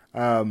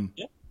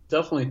 Yeah,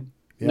 definitely.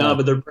 Yeah. No,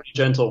 but they're pretty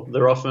gentle.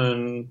 They're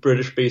often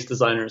British-based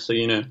designers, so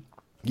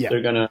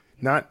they're gonna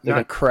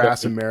not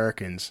crass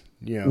Americans.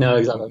 No,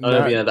 exactly.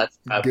 That's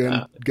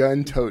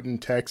gun-toting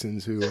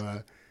Texans who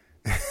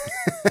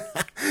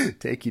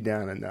take you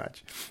down a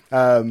notch.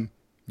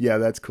 Yeah,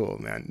 that's cool,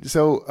 man.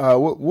 So,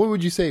 what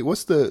would you say?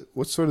 What's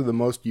sort of the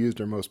most used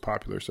or most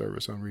popular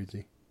service on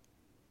Reedsy?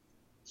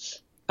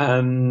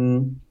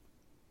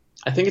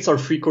 I think it's our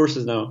free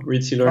courses now,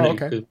 Reedsy Learning.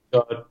 Oh,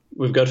 okay.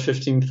 We've got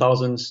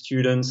 15,000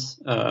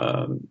 students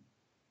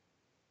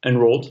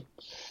enrolled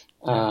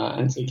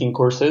and taking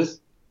courses,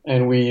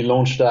 and we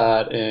launched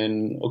that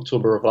in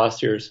October of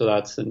last year. So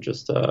that's in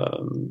just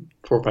 4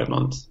 or 5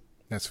 months.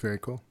 That's very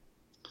cool.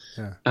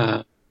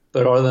 Yeah.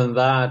 But other than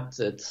that,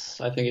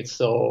 I think it's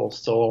still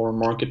our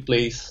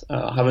marketplace.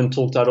 I haven't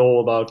talked at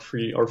all about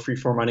our free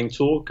formatting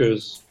tool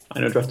because I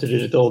know Draft to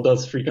Digital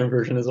does free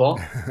conversion as well.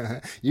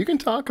 You can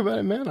talk about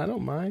it, man. I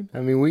don't mind. I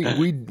mean,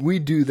 we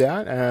do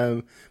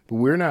that, but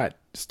we're not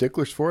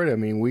sticklers for it. I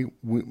mean, we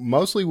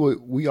mostly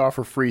we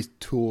offer free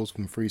tools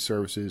and free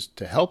services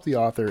to help the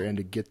author and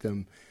to get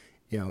them,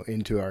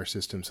 into our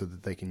system so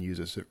that they can use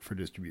us for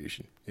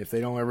distribution. If they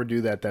don't ever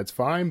do that, that's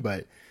fine.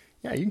 But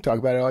yeah, you can talk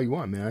about it all you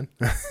want, man.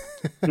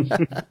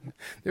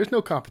 There's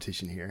no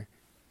competition here.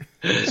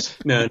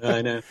 No,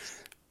 I know.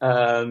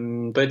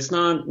 But it's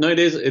not. No, it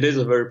is. It is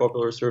a very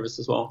popular service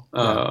as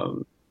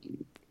well.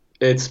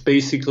 It's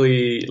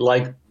basically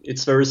like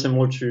it's very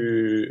similar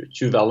to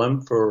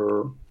Vellum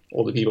for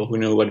all the people who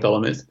know what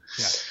Vellum is.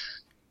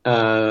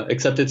 Yeah.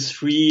 Except it's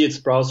free. It's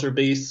browser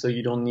based, so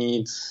you don't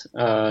need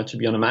to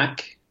be on a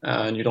Mac,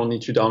 and you don't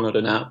need to download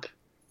an app,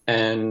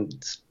 and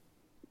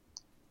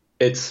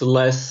it's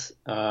less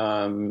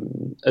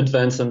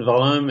advanced than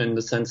Vellum in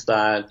the sense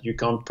that you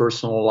can't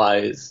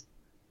personalize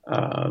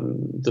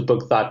the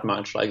book that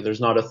much. Like there's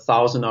not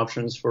 1,000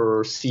 options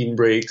for scene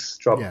breaks,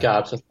 drop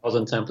caps,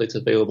 1,000 templates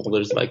available.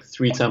 There's like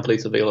 3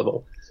 templates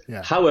available.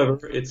 Yeah. However,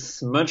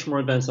 it's much more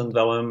advanced than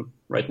Vellum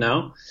right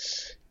now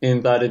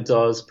in that it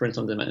does print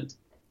on demand.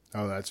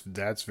 Oh,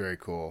 that's very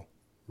cool.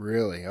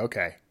 Really?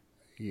 Okay.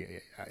 Yeah,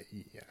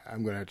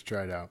 I'm going to have to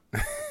try it out.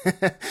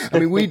 I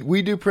mean,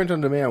 we do print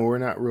on demand. We're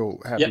not real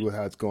happy with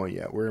how it's going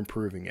yet. We're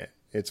improving it.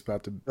 It's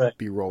about to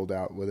be rolled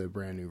out with a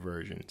brand new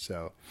version.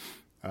 So,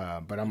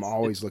 but I'm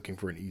always looking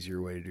for an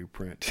easier way to do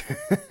print.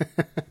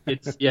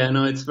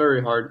 It's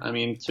very hard. I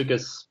mean, it took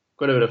us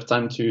quite a bit of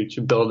time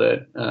to build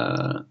it,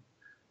 and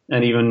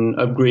even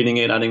upgrading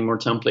it, adding more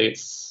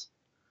templates.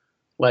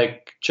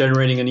 Like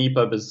generating an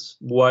EPUB is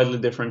widely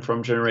different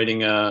from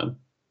generating a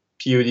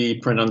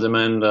POD print on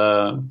demand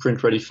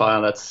print ready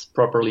file that's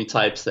properly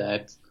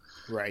typeset.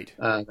 Right.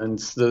 And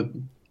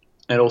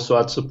also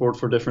add support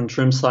for different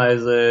trim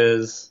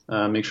sizes,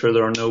 make sure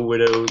there are no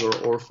widows or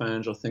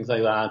orphans or things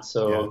like that.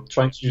 So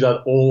trying to do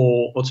that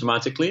all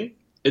automatically,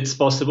 it's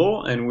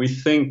possible. And we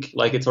think,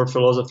 like, it's our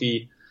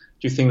philosophy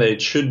to think that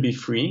it should be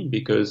free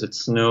because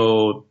it's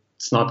not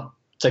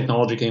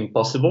technologically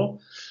impossible.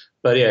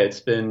 But yeah, it's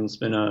been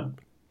a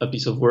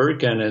piece of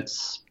work, and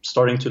it's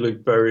starting to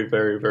look very,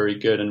 very, very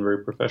good and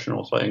very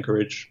professional. So I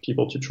encourage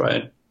people to try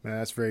it.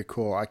 That's very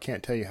cool. I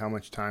can't tell you how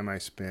much time I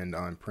spend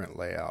on print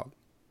layout.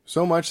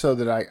 So much so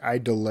that I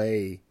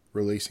delay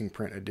releasing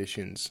print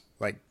editions,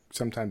 like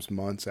sometimes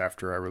months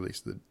after I release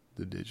the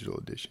digital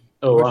edition.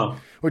 Oh, wow.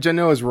 Which I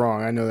know is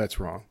wrong. I know that's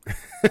wrong.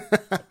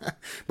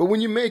 But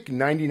when you make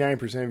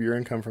 99% of your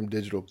income from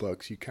digital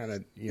books, you kind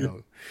of,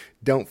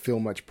 don't feel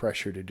much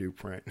pressure to do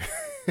print.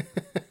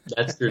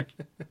 That's true.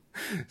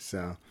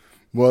 So,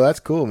 well, that's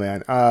cool,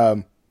 man.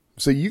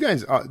 So you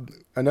guys,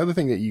 another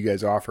thing that you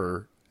guys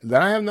offer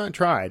that I have not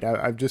tried,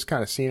 I've just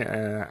kind of seen it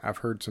and I've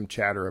heard some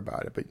chatter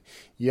about it, but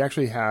you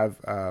actually have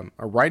a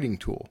writing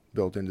tool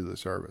built into the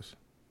service,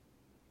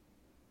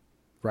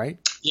 right?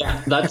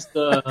 Yeah, that's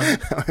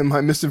the... Am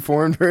I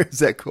misinformed or is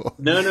that cool?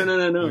 No.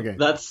 Okay.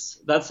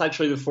 That's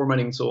actually the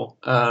formatting tool.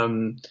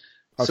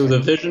 So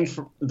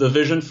the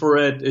vision for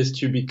it is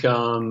to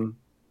become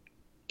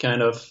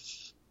kind of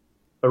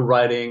a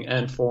writing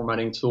and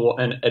formatting tool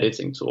and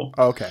editing tool.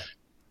 Okay.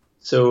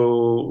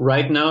 So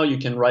right now you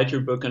can write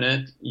your book on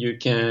it. You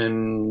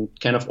can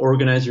kind of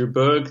organize your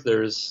book.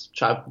 There's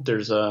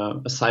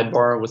a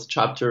sidebar with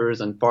chapters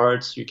and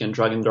parts. You can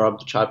drag and drop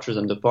the chapters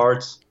and the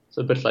parts. It's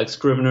a bit like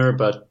Scrivener,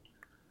 but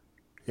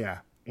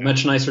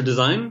much nicer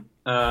design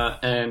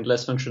and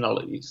less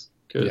functionalities.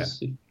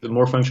 Because the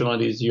more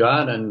functionalities you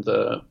add, and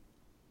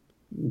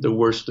the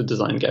worse the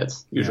design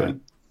gets usually.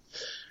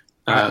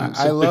 Yeah.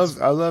 I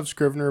love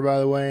Scrivener, by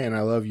the way, and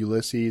I love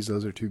Ulysses.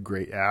 Those are 2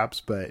 great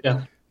apps, but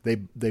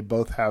they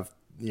both have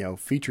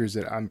features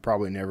that I'm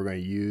probably never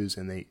going to use,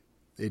 and it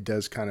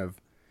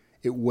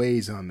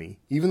weighs on me,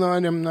 even though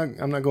I'm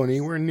not going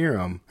anywhere near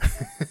them.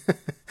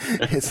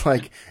 It's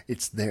like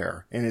it's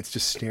there and it's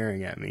just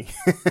staring at me,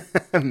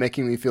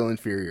 making me feel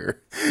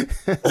inferior.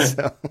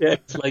 So. Yeah,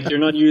 it's like you're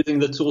not using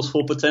the tool's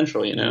full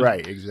potential,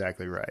 Right,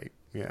 exactly right.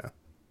 Yeah,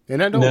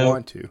 and I don't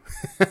want to.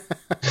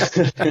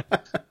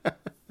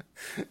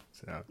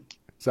 So,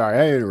 sorry,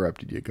 I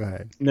interrupted you. Go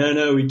ahead.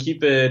 No, we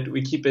keep it.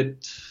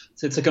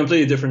 It's a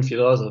completely different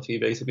philosophy.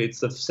 Basically, it's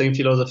the same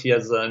philosophy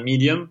as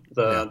Medium,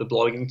 the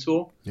blogging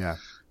tool. Yeah.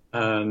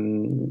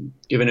 Even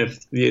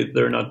if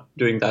they're not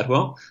doing that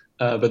well,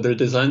 but their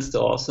design's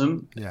still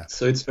awesome. Yeah.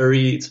 So it's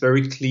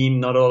very clean,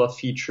 not a lot of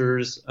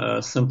features,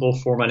 simple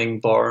formatting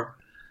bar.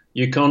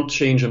 You can't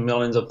change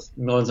millions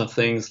of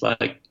things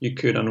like you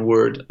could on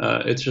Word.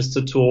 It's just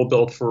a tool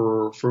built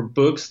for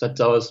books that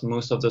does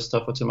most of the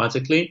stuff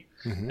automatically.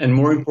 Mm-hmm. And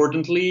more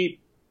importantly,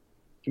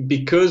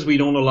 because we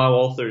don't allow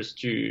authors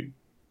to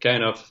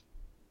kind of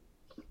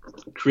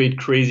create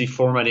crazy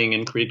formatting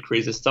and create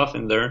crazy stuff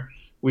in there,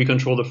 we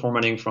control the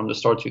formatting from the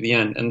start to the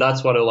end. And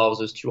that's what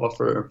allows us to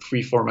offer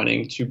free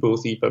formatting to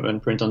both EPUB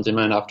and print on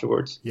demand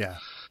afterwards. Yeah.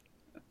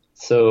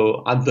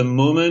 So at the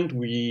moment,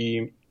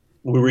 we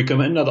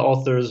recommend that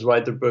authors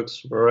write their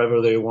books wherever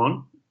they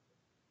want,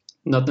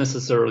 not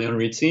necessarily on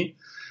Reedsy,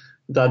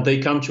 that they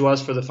come to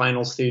us for the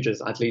final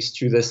stages, at least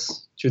to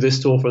this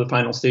tool for the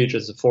final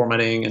stages, the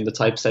formatting and the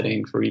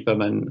typesetting for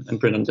EPUB and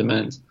print on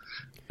demand.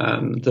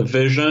 The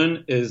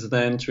vision is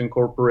then to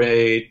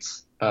incorporate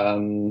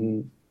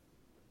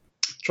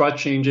track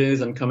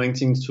changes and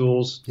commenting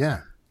tools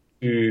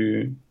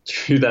to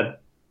that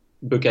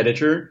book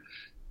editor,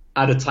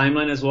 add a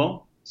timeline as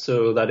well.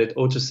 so that it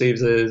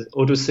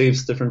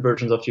auto-saves different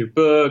versions of your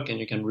book, and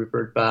you can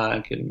revert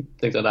back and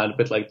things like that, a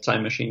bit like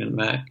Time Machine and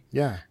Mac.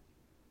 Yeah.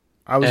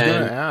 I was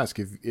going to ask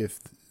if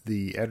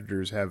the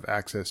editors have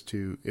access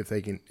to, if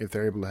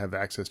they're able to have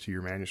access to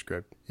your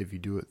manuscript if you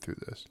do it through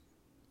this.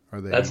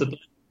 Are they? That's the plan.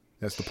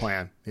 That's the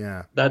plan.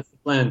 Yeah. That's the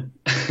plan.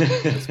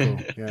 That's cool.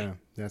 Yeah,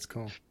 that's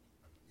cool.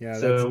 Yeah.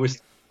 So we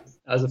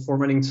as a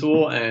formatting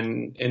tool,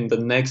 and in the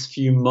next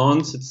few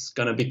months, it's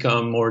going to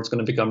become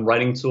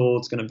writing tool.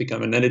 It's going to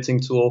become an editing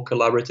tool,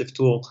 collaborative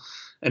tool,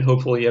 and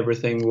hopefully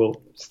everything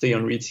will stay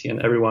on Reedsy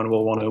and everyone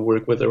will want to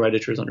work with their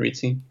editors on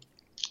Reedsy.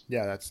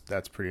 Yeah,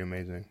 that's pretty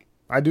amazing.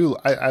 I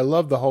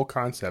love the whole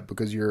concept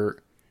because you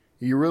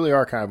really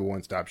are kind of a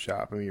one-stop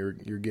shop. I mean,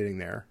 you're getting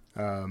there.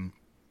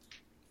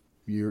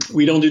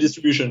 We don't do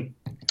distribution.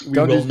 We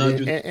will not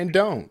do that. And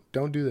don't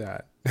do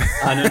that.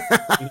 I know.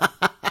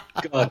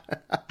 God.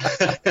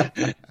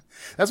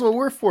 That's what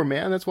we're for,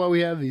 man. That's why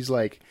we have these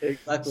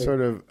exactly.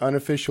 sort of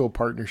unofficial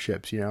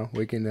partnerships.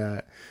 We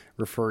can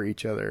refer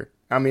each other.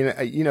 I mean,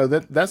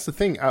 that's the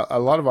thing. A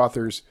lot of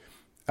authors.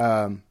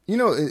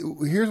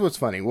 Here's what's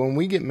funny. When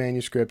we get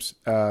manuscripts,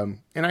 and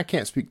I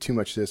can't speak too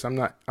much to this. I'm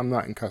not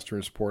in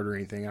customer support or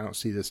anything. I don't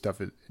see this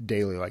stuff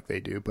daily like they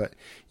do. But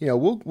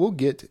we'll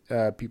get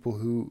people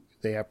who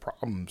they have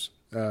problems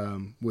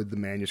with the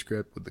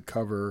manuscript, with the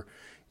cover.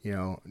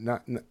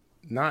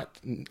 Not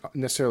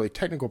necessarily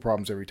technical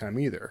problems every time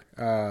either.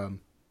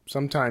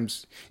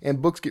 Sometimes, and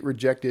books get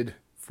rejected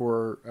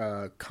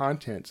for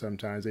content.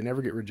 Sometimes they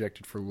never get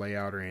rejected for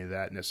layout or any of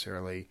that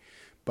necessarily.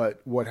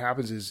 But what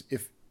happens is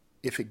if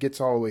it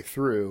gets all the way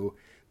through,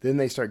 then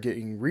they start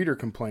getting reader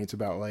complaints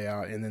about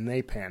layout, and then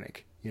they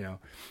panic.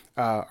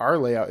 Our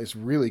layout is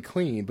really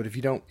clean, but if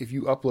you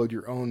upload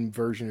your own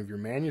version of your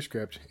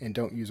manuscript and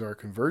don't use our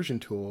conversion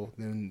tool,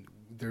 then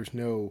there's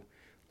no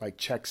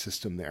check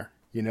system there.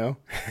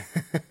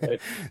 Right.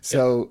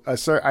 So,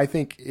 sir, I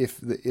think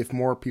if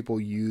more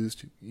people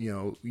used,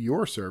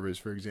 your service,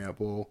 for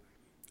example,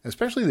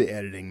 especially the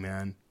editing,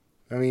 man.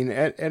 I mean,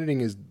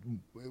 editing is,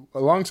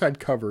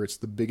 alongside cover, it's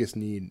the biggest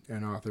need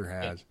an author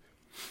has,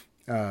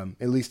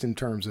 at least in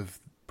terms of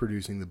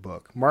producing the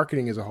book.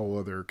 Marketing is a whole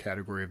other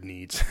category of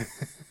needs.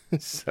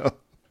 So,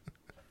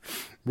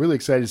 really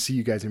excited to see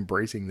you guys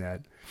embracing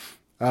that.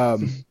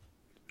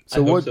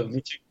 So what? So.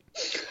 Me too.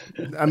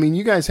 I mean,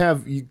 you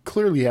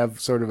clearly have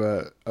sort of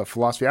a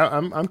philosophy.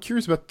 I'm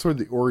curious about sort of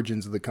the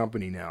origins of the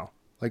company now.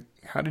 Like,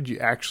 how did you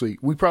actually?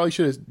 We probably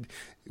should have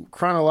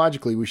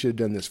chronologically. We should have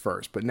done this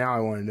first, but now I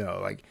want to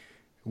know,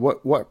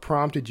 what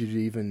prompted you to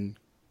even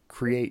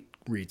create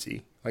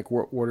Reedsy?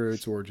 What are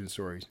its origin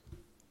stories?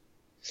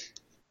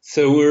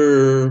 So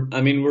we're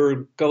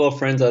a couple of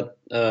friends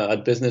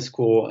at business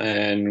school,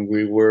 and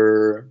we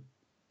were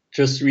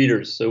just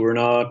readers. So we're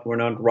not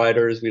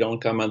writers. We don't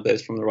come at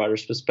this from the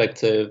writer's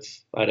perspective,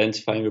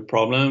 identifying a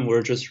problem.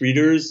 We're just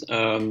readers,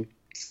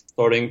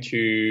 starting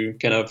to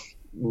kind of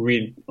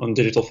read on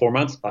digital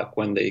formats back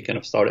when they kind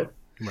of started.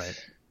 Right.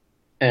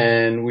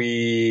 And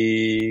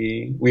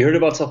we heard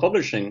about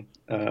self-publishing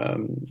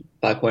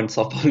back when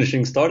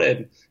self-publishing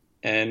started.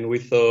 And we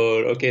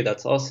thought, okay,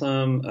 that's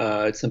awesome.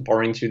 It's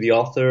empowering to the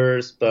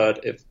authors,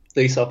 but if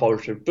they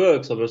self-publish their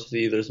books,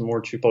 obviously there's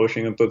more to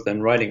publishing a book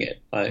than writing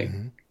it.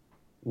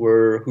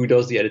 Who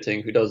does the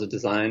editing, who does the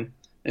design?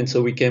 And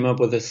so we came up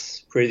with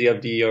this crazy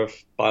idea of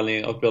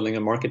building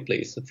a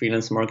marketplace, a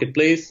freelance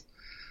marketplace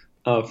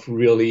of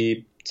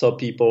really top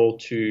people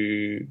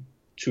to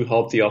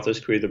help the authors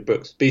create their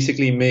books.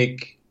 Basically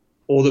make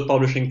all the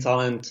publishing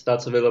talent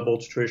that's available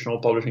to traditional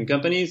publishing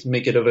companies,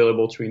 make it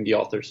available to indie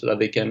authors so that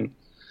they can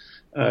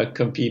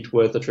compete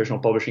with the traditional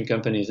publishing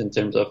companies in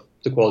terms of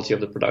the quality of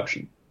the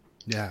production.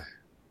 Yeah.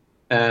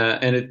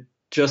 And it's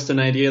just an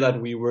idea that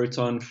we worked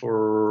on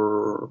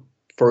for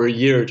a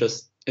year,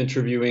 just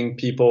interviewing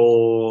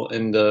people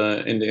in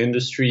the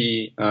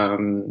industry,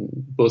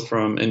 both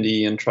from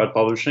indie and trad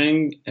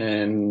publishing,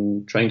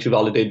 and trying to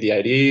validate the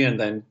idea, and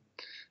then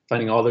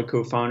finding other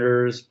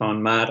co-founders,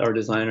 found Matt, our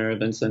designer,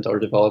 Vincent, our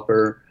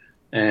developer,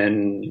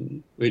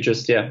 and we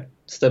just,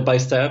 step by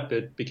step,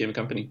 it became a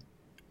company.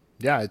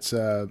 Yeah, it's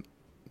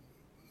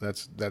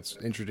that's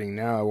interesting.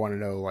 Now I want to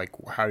know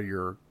how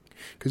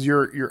because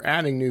you're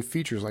adding new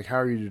features. How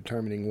are you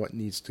determining what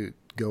needs to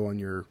go on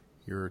your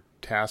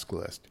task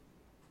list?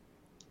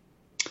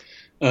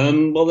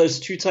 Well, there's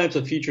two types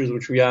of features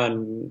which we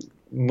add.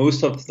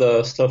 Most of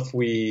the stuff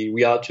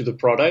we add to the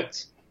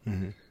product,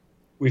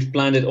 we've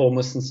planned it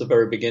almost since the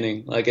very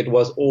beginning. It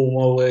was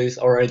always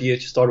our idea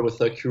to start with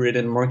a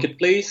curated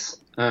marketplace,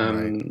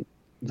 then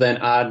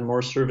add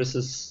more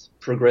services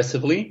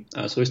progressively.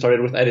 So we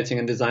started with editing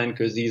and design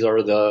because these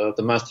are the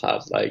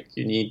must-haves.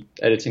 You need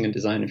editing and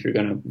design if you're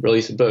going to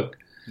release a book.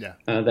 Yeah.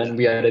 Then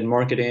we added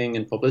marketing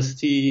and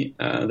publicity.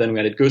 Then we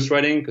added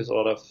ghostwriting because a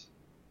lot of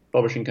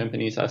publishing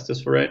companies asked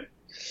us for it.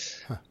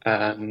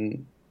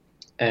 And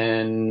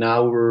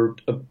now we're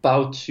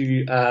about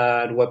to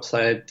add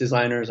website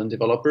designers and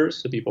developers,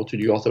 so people to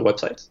do author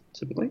websites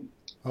typically.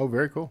 Oh,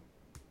 very cool.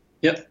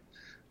 Yep.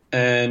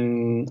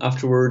 and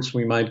afterwards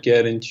we might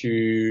get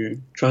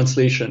into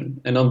translation.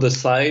 And on the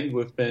side,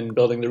 we've been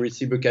building the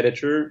Readsy book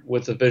editor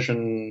with the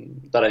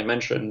vision that I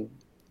mentioned,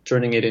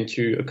 turning it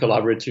into a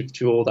collaborative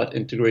tool that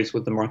integrates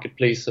with the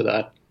marketplace so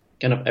that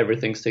kind of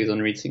everything stays on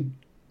Readsy.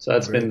 So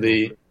that's been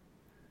the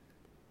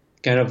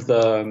kind of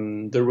the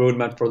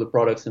roadmap for the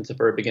product since the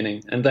very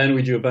beginning. And then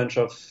we do a bunch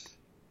of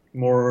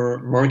more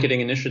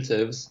marketing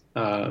initiatives,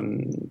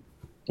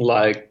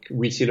 like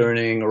Readsy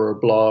Learning or a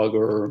blog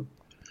or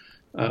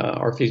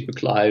our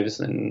Facebook Lives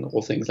and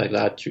all things like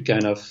that to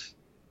kind of,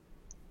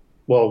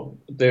 well,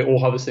 they all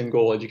have the same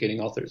goal,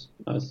 educating authors,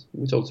 as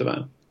we talked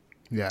about.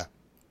 Yeah,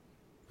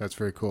 that's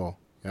very cool.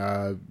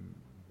 I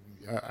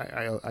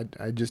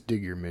just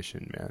dig your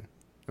mission, man.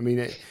 I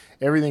mean,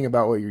 everything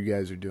about what you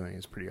guys are doing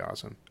is pretty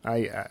awesome.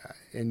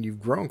 And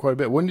you've grown quite a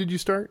bit. When did you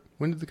start?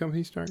 When did the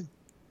company start?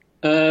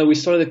 We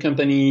started the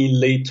company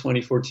late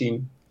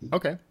 2014.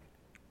 Okay.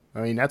 I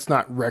mean, that's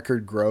not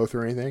record growth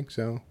or anything,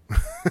 so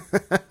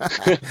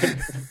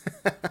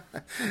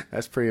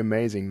that's pretty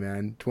amazing,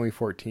 man.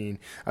 2014.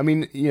 I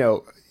mean,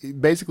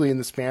 basically in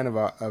the span of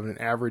an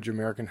average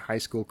American high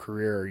school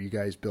career, you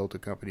guys built a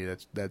company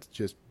that's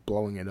just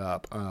blowing it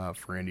up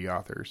for indie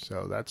authors.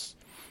 So that's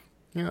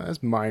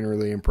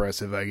minorly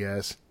impressive, I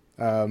guess.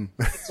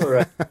 It's all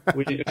right.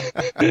 We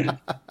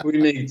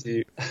make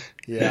do.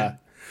 Yeah,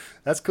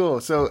 that's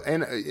cool. So,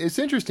 and it's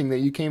interesting that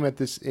you came at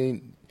this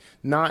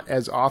not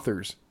as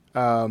authors.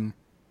 I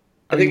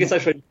think it's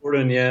actually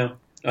important, yeah.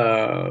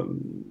 I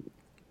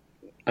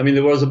mean,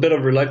 there was a bit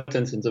of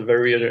reluctance in the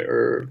very,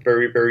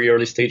 very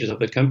early stages of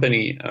the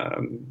company,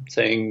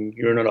 saying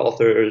you're not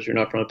authors, you're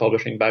not from a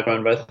publishing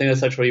background. But I think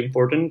that's actually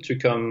important to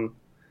come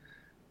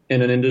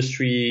in an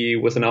industry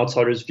with an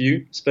outsider's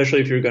view, especially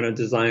if you're going to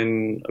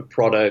design a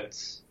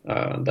product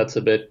that's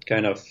a bit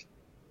kind of,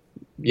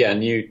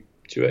 new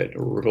to it,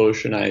 or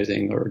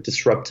revolutionizing or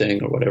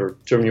disrupting or whatever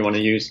term you want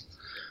to use.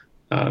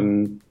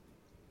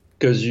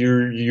 Because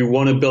you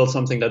want to build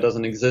something that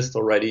doesn't exist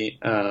already,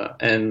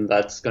 and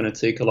that's going to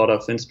take a lot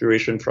of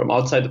inspiration from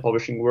outside the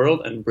publishing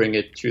world and bring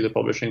it to the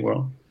publishing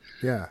world.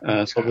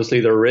 Yeah. So obviously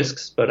there are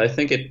risks, but I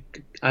think it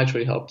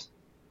actually helps.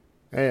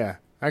 Yeah,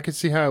 I could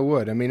see how it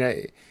would. I mean,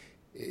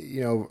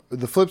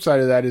 the flip side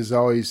of that is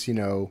always,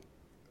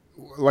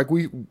 like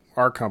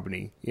our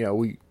company,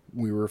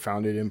 we were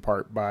founded in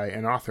part by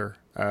an author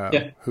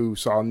who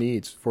saw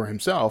needs for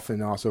himself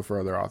and also for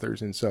other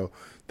authors. And so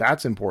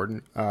that's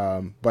important.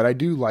 But I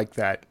do like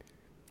that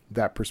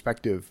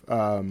perspective.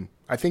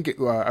 I think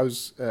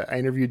I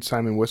interviewed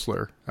Simon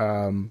Whistler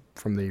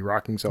from the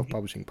Rocking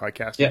Self-Publishing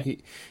podcast. Yeah.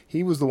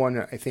 He was the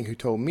one, I think, who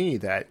told me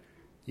that,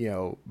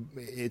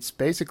 it's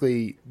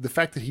basically the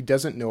fact that he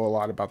doesn't know a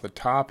lot about the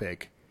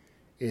topic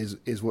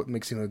is what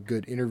makes him a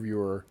good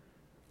interviewer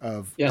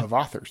of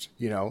authors,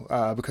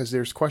 because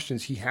there's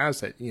questions he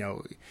has that,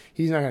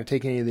 he's not going to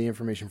take any of the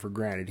information for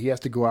granted. He has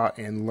to go out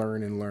and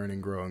learn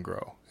and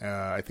grow.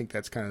 I think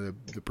that's kind of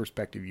the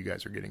perspective you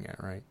guys are getting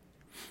at, right?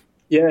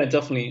 Yeah,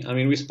 definitely. I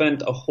mean, we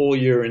spent a whole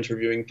year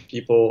interviewing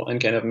people and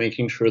kind of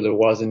making sure there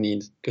was a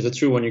need. Because it's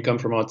true, when you come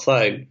from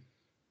outside,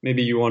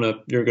 maybe you're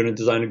going to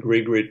design a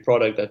great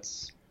product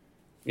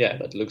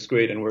that looks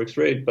great and works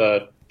great,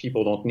 but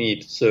people don't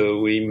need.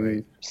 So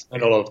we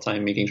spent a lot of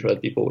time making sure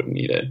that people would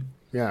need it.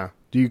 Yeah.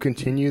 Do you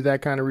continue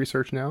that kind of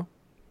research now?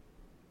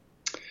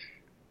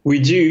 We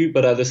do,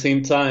 but at the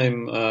same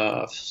time,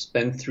 I've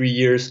spent 3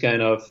 years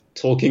kind of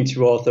talking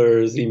to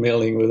authors,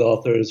 emailing with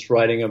authors,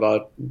 writing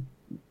about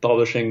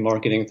publishing,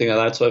 marketing, things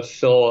like that. So I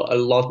feel a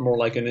lot more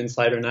like an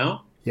insider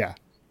now. Yeah.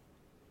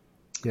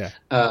 Yeah.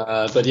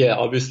 But yeah,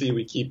 obviously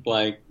we keep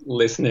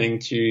listening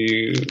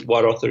to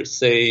what authors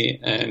say,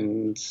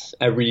 and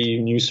every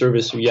new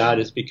service we add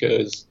is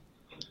because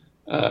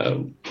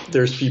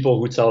there's people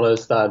who tell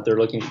us that they're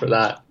looking for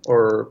that.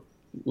 Or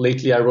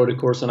lately I wrote a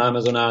course on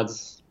Amazon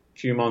ads a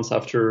few months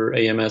after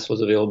AMS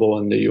was available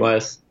in the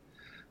US.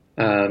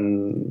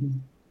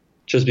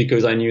 Just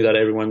because I knew that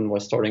everyone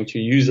was starting to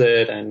use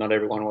it and not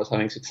everyone was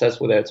having success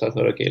with it. So I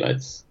thought, okay,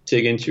 let's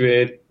dig into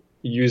it,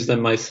 use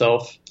them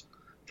myself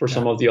for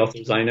some of the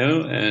authors I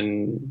know,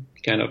 and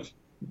kind of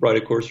write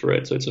a course for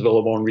it. So it's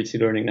available on Readsy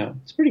Learning now.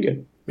 It's pretty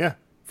good. Yeah,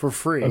 for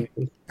free.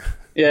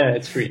 Yeah,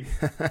 it's free.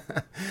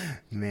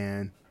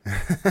 Man,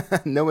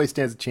 nobody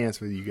stands a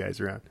chance with you guys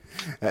around.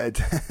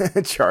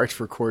 Charge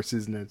for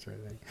courses and that sort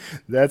of thing.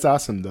 That's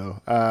awesome,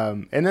 though.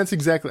 And that's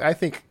exactly, I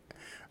think,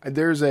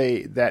 there's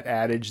that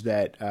adage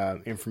that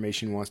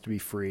information wants to be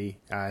free.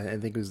 I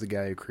think it was the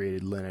guy who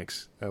created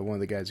Linux, one of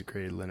the guys who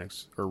created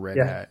Linux, or Red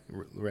Hat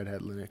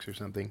Linux or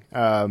something.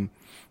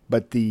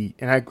 But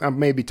I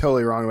may be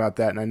totally wrong about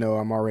that, and I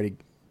know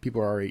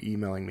people are already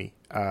emailing me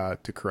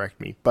to correct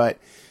me. But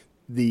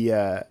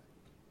the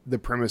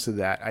premise of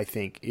that, I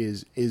think,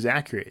 is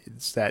accurate.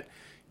 It's that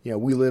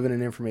we live in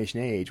an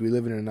information age, we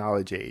live in a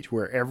knowledge age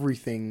where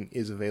everything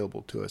is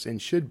available to us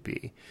and should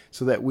be,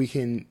 so that we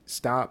can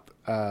stop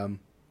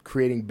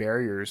creating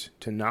barriers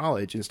to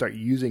knowledge and start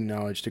using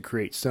knowledge to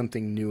create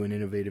something new and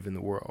innovative in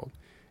the world.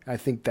 I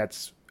think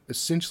that's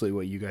essentially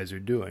what you guys are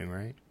doing,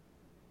 right?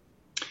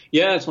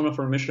 Yeah, it's one of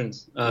our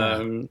missions.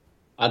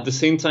 At the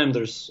same time,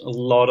 there's a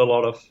lot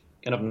of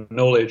kind of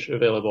knowledge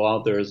available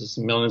out there. There's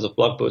millions of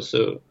blog posts,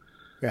 so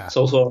Yeah. it's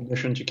also our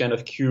mission to kind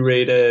of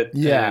curate it.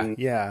 Yeah. And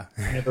Yeah.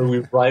 whenever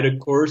we write a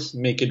course,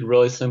 make it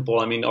really simple.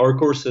 I mean, our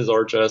courses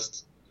are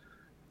just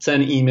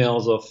 10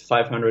 emails of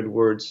 500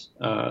 words.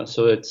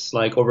 So it's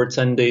like over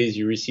 10 days,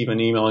 you receive an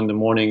email in the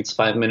morning. It's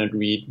 5-minute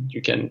read.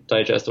 You can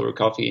digest over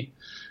coffee.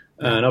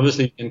 And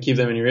obviously, you can keep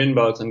them in your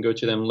inbox and go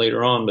to them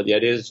later on. But the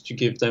idea is to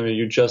give them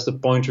you just the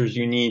pointers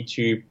you need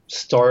to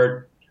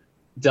start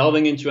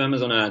delving into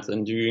Amazon ads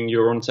and doing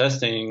your own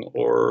testing,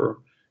 or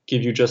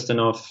give you just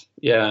enough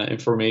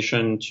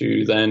information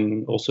to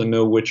then also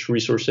know which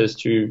resources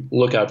to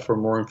look at for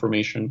more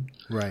information.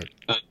 Right.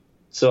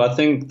 So I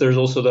think there's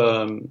also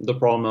the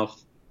problem of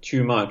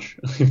too much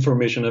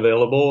information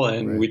available,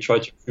 and we try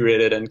to curate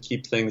it and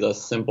keep things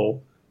as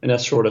simple and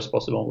as short as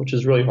possible, which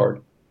is really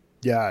hard.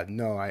 Yeah,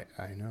 no, I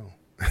know.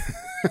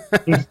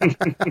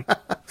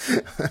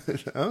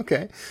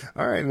 Okay.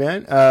 All right,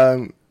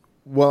 man.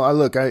 Well,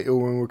 look,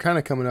 when we're kind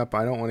of coming up,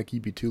 I don't want to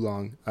keep you too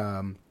long.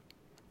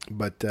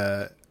 But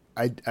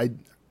I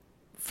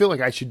feel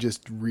like I should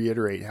just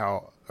reiterate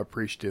how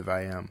appreciative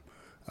I am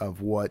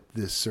of what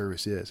this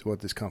service is,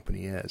 what this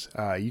company is.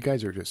 You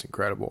guys are just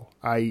incredible.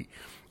 I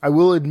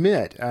will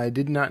admit, I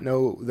did not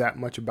know that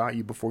much about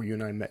you before you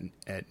and I met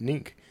at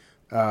Nink.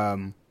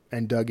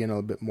 And dug in a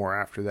little bit more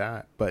after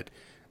that. But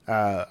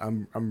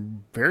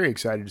I'm very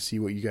excited to see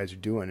what you guys are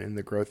doing and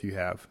the growth you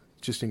have.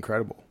 It's just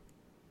incredible.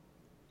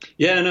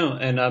 Yeah, I know,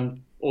 and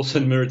I'm also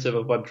admirative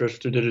of what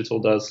Drift to Digital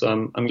does.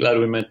 So I'm glad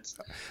we met.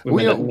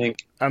 We met at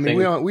Nink. I mean,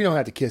 we don't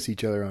have to kiss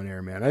each other on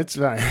air, man. It's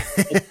fine.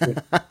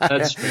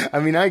 That's true. I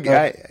mean,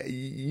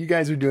 you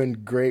guys are doing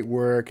great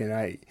work, and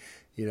I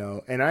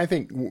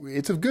think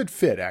it's a good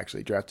fit,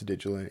 actually, Draft to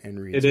Digital and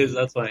Read. It is.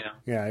 That's why I am.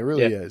 Yeah, it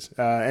really is.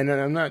 And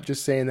I'm not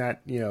just saying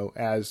that,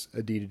 as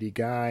a D2D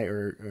guy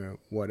or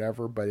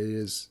whatever, but it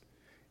is,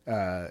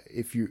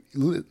 if you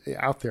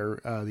out there,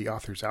 the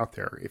authors out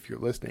there, if you're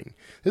listening,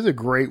 this is a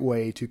great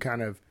way to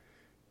kind of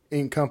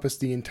encompass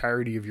the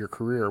entirety of your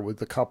career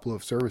with a couple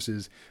of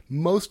services,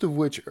 most of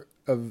which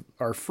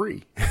are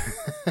free.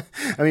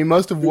 I mean,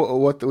 most of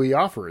what we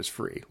offer is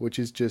free, which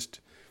is just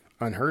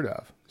unheard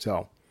of.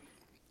 So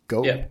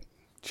go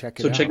check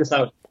it out. So check us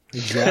out.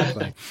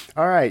 Exactly.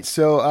 All right.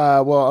 So,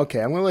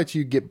 okay. I'm going to let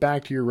you get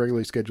back to your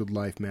regularly scheduled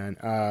life, man.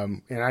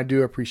 And I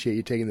do appreciate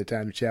you taking the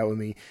time to chat with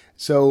me.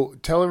 So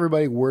tell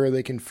everybody where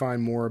they can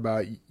find more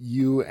about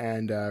you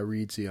and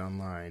Reedsy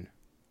online.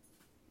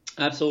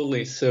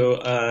 Absolutely.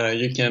 So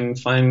you can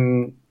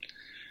find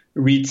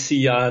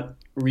Reedsy at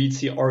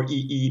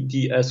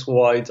reedsy.com.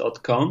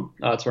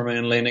 That's our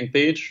main landing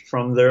page.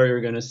 From there,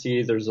 you're going to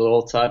see there's a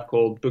little tab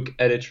called Book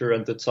Editor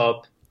at the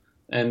top.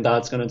 And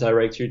that's going to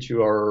direct you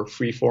to our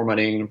free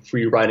writing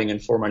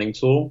and formatting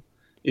tool.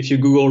 If you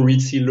Google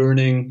Reedsy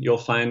Learning, you'll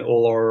find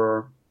all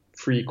our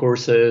free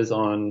courses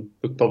on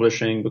book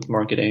publishing, book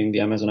marketing, the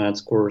Amazon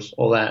Ads course,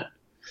 all that.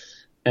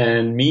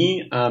 And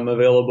me, I'm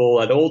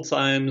available at all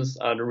times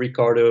at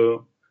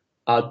Ricardo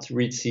at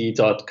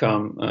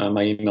reedsy.com,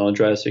 my email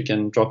address. You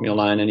can drop me a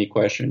line, any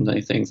questions,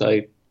 any things.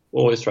 I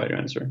always try to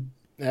answer.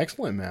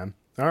 Excellent, man.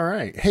 All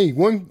right. Hey,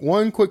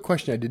 one quick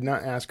question I did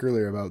not ask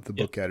earlier about the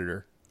book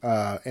editor.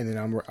 And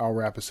then I'll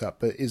wrap us up.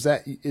 But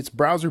it's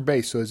browser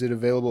based, so is it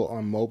available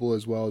on mobile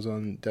as well as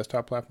on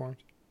desktop platforms?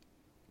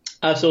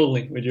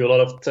 Absolutely. We do a lot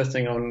of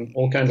testing on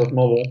all kinds of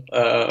mobile,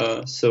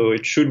 so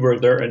it should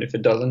work there. And if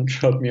it doesn't,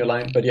 drop me a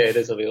line. But yeah, it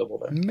is available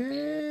there.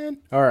 Man,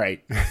 all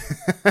right.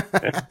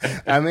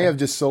 I may have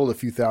just sold a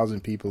few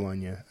thousand people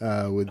on you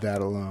with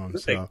that alone.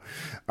 So,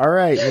 all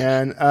right,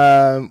 man.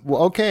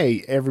 Well,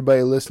 okay,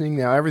 everybody listening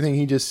now, everything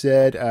he just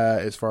said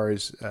as far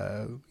as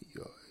I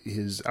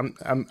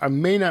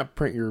may not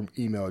print your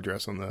email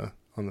address on the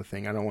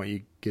thing. I don't want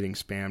you getting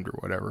spammed or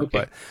whatever.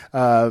 Okay.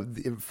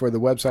 But for the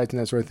websites and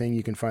that sort of thing,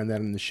 you can find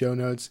that in the show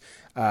notes.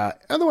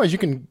 Otherwise, you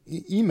can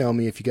email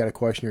me if you got a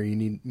question or you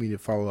need me to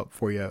follow up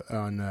for you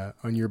on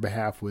your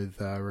behalf with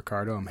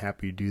Ricardo. I'm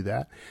happy to do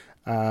that.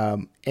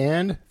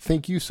 And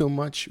thank you so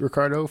much,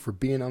 Ricardo, for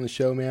being on the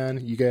show,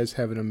 man. You guys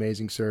have an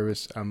amazing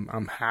service.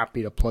 I'm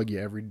happy to plug you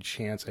every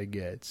chance I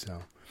get.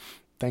 So.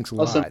 Thanks a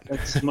lot. Awesome.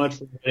 Thanks so much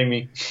for having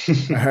me.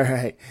 All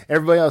right.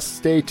 Everybody else,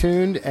 stay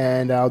tuned,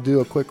 and I'll do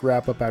a quick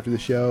wrap-up after the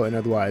show, and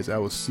otherwise, I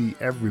will see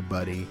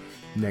everybody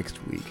next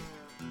week.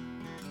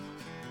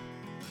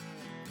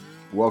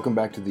 Welcome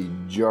back to the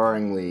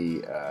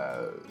jarringly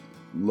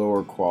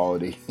lower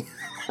quality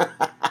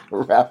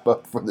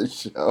wrap-up for the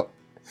show.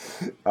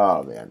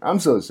 Oh, man. I'm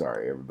so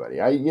sorry, everybody.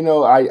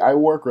 I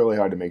work really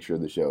hard to make sure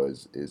the show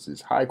is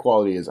as high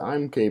quality as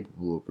I'm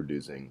capable of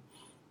producing.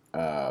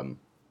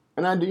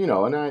 And I do,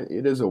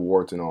 it is a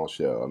warts and all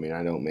show. I mean,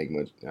 I don't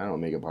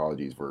make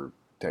apologies for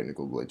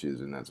technical glitches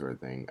and that sort of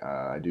thing.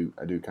 I do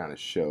kind of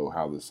show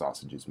how the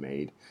sausage is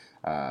made,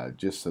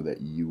 just so that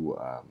you,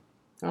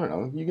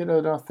 you get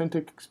an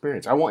authentic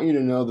experience. I want you to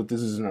know that this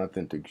is an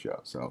authentic show.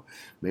 So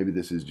maybe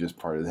this is just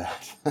part of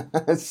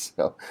that.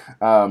 So,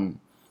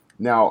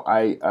 now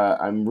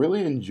I'm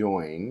really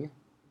enjoying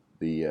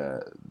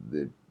the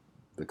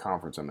the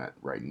conference I'm at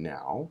right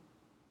now,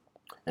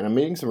 and I'm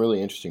meeting some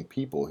really interesting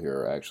people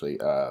here actually.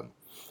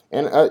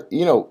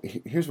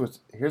 Here's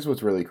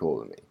what's really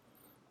cool to me.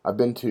 I've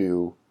been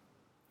to,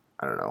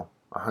 I don't know,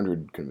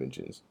 100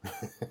 conventions,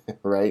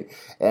 right?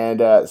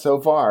 And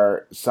so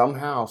far,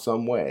 somehow,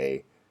 some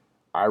way,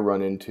 I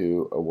run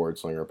into a Word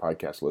Slinger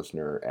podcast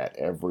listener at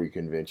every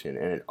convention,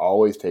 and it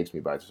always takes me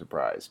by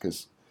surprise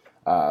because,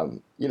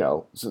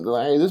 this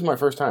is my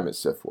first time at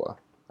SIFWA.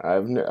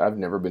 I've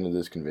never been to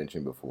this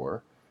convention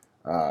before,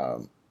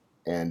 um,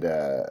 and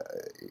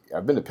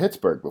I've been to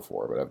Pittsburgh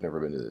before, but I've never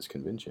been to this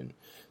convention.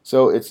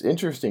 So it's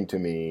interesting to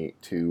me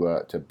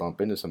to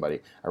bump into somebody.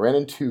 I ran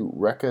into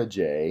Rekha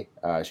J.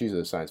 She's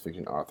a science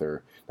fiction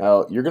author.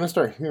 Now you're going to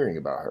start hearing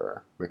about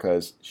her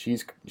because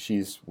she's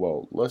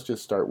well. Let's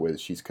just start with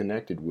she's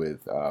connected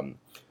with a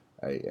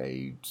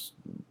I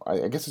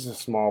guess it's a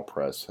small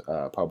press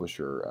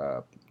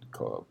publisher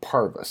called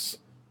Parvus,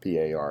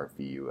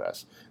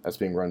 Parvus. That's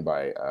being run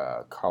by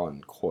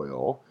Colin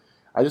Coyle.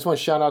 I just want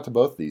to shout out to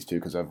both of these two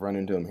because I've run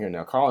into them here.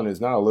 Now, Colin is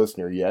not a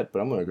listener yet,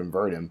 but I'm going to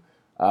convert him.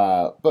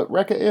 But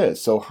Rekha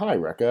is. So, hi,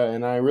 Rekha,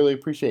 and I really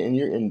appreciate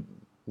it. And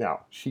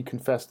now, she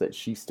confessed that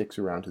she sticks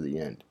around to the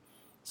end.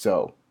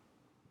 So,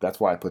 that's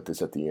why I put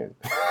this at the end.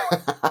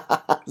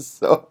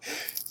 So,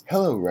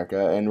 hello,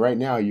 Rekha. And right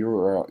now,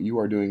 you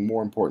are doing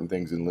more important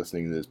things than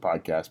listening to this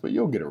podcast, but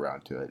you'll get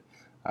around to it.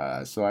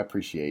 So I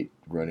appreciate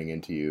running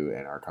into you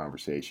and our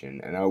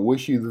conversation. And I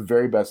wish you the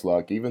very best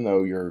luck, even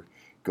though you're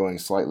going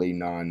slightly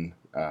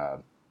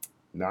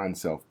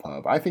non-self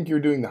pub. I think you're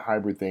doing the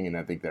hybrid thing, and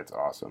I think that's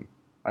awesome.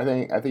 I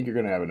think you're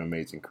going to have an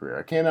amazing career.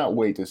 I cannot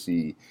wait to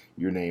see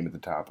your name at the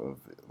top of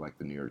like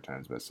the New York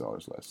Times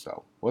bestsellers list.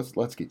 So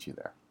let's get you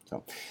there.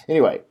 So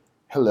anyway,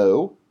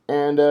 hello,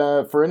 and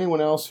for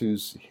anyone else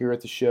who's here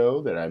at the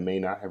show that I may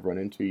not have run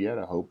into yet,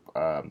 I hope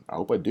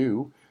I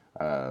do.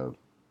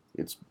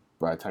 It's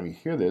by the time you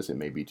hear this, it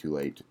may be too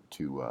late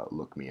to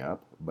look me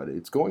up, but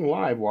it's going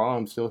live while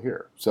I'm still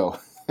here. So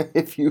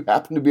if you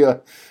happen to be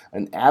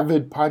an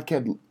avid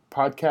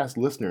podcast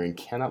listener and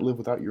cannot live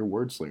without your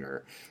word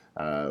slinger,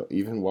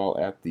 even while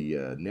at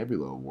the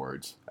Nebula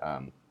Awards,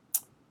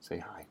 say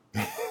hi.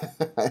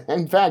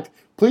 In fact,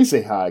 please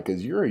say hi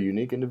because you're a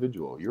unique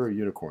individual. You're a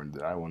unicorn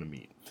that I want to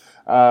meet.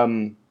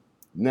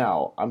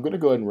 Now, I'm going to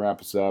go ahead and wrap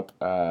this up,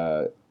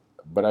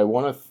 but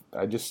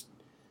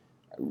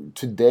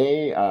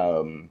today,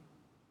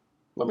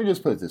 let me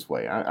just put it this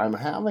way. I'm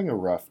having a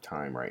rough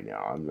time right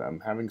now. I'm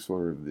having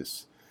sort of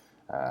this,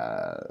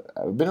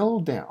 I've been a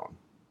little down,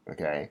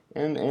 okay?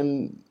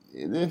 And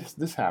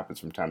this happens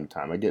from time to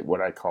time. I get what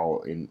I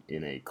call in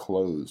a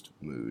closed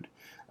mood,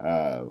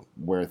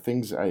 where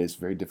it's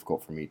very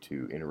difficult for me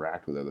to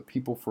interact with other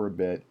people for a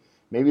bit.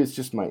 Maybe it's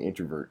just my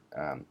introvert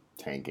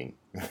tanking.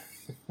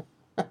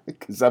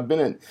 Because I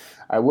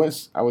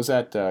was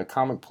at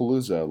Comic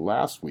Palooza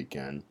last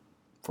weekend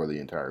for the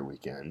entire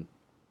weekend,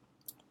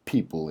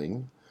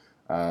 peopling,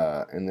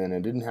 and then I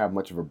didn't have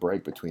much of a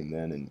break between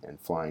then and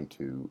flying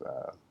to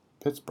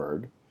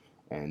Pittsburgh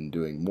and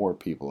doing more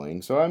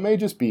peopling. So I may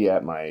just be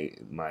at the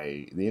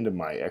end of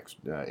my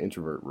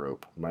introvert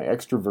rope. My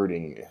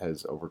extroverting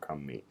has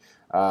overcome me.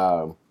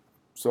 So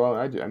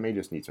I may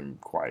just need some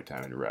quiet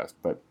time and rest.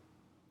 But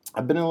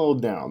I've been a little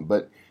down.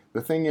 But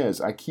the thing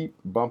is, I keep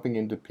bumping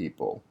into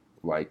people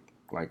like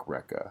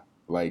Rekha,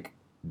 like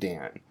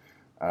Dan,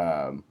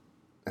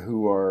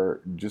 who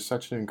are just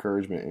such an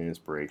encouragement and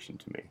inspiration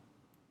to me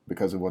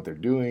because of what they're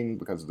doing,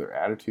 because of their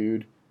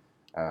attitude,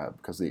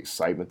 because of the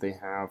excitement they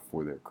have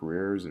for their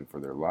careers and for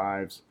their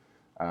lives.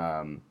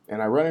 And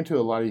I run into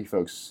a lot of you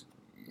folks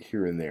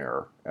here and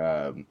there.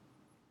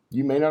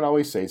 You may not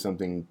always say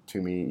something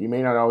to me. You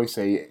may not always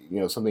say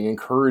something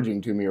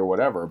encouraging to me or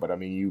whatever. But I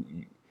mean, you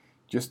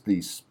just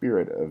the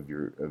spirit of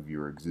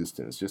your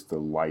existence, just the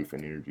life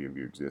and energy of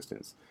your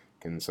existence,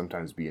 can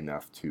sometimes be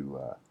enough to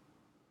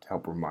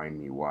help remind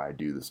me why I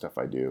do the stuff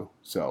I do.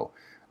 So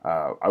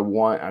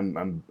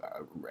I'm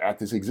at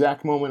this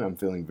exact moment, I'm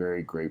feeling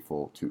very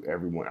grateful to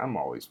everyone. I'm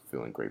always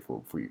feeling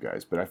grateful for you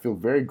guys, but I feel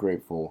very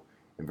grateful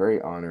and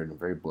very honored and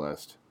very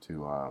blessed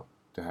to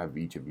have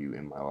each of you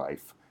in my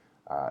life,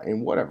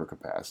 in whatever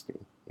capacity.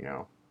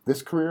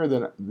 The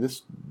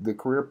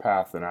career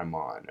path that I'm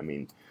on. I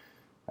mean,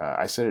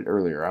 I said it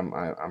earlier.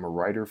 I'm a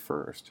writer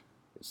first.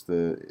 It's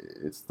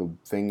the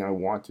thing I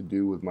want to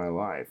do with my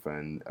life,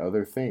 and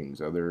other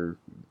things, other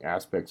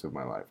aspects of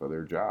my life,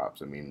 other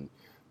jobs. I mean,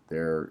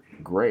 they're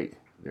great.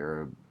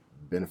 They're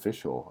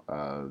beneficial.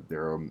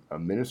 They're a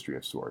ministry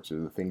of sorts. They're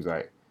the things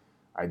I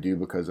do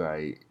because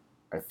I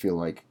feel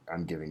like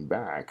I'm giving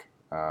back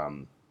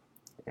and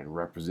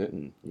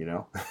representing,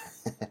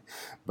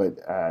 But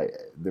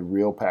the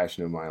real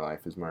passion of my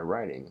life is my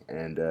writing,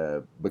 and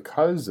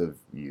because of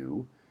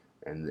you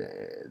and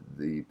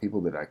the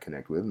people that I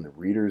connect with and the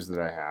readers that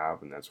I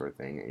have and that sort of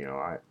thing,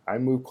 I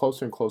move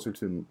closer and closer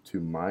to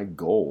my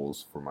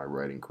goals for my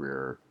writing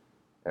career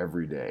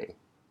every day.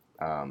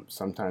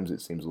 Sometimes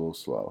it seems a little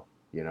slow,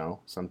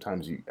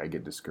 Sometimes I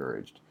get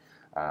discouraged.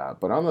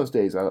 But on those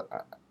days,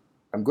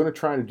 I'm going to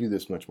try to do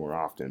this much more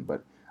often,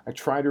 but I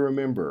try to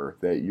remember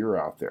that you're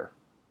out there.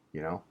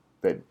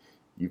 that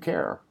you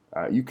care.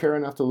 You care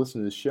enough to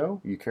listen to this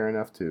show. You care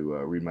enough to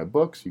read my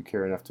books. You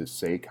care enough to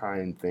say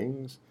kind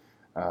things.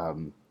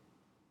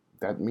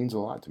 That means a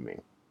lot to me.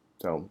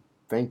 So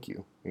thank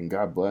you, and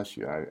God bless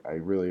you. I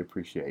really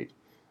appreciate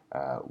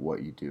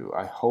what you do.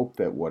 I hope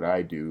that what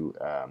I do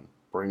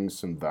brings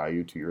some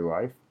value to your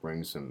life,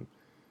 brings some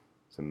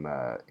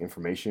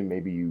information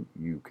maybe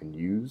you can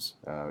use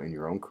in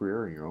your own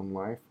career, in your own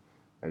life.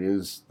 That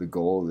is the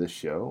goal of this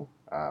show.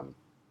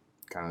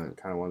 Kind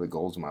of one of the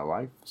goals of my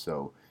life.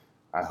 So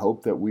I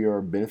hope that we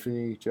are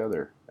benefiting each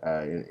other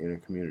in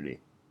a community.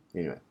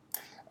 Anyway,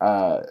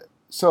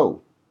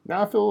 so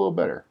now I feel a little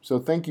better. So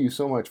thank you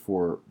so much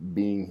for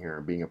being here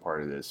and being a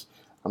part of this.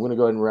 I'm going to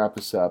go ahead and wrap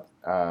this up.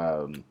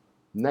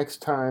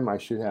 Next time I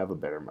should have a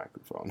better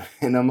microphone.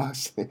 And I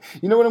must,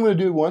 you know what I'm going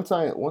to do once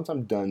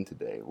I'm done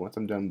today, once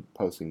I'm done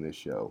posting this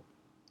show,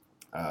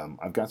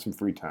 I've got some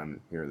free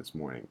time here this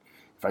morning.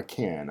 If I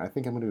can, I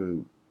think I'm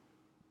going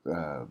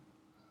to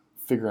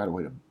figure out a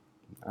way to,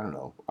 I don't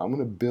know, I'm going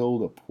to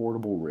build a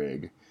portable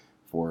rig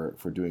for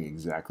doing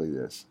exactly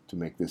this to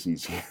make this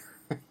easier.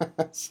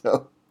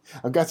 So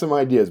I've got some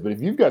ideas, but if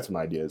you've got some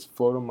ideas,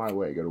 float them my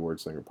way. Go to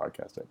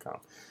wordslingerpodcast.com.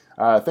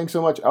 Thanks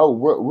so much. Oh,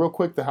 real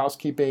quick, the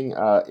housekeeping.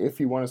 If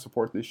you want to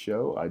support this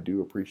show, I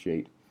do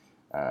appreciate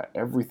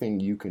everything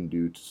you can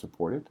do to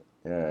support it.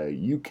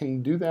 You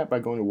can do that by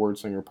going to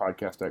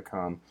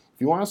wordslingerpodcast.com.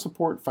 If you want to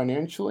support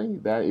financially,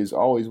 that is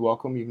always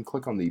welcome. You can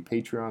click on the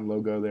Patreon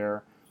logo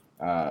there,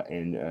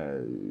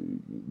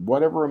 and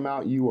whatever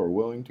amount you are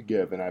willing to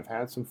give. And I've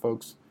had some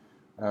folks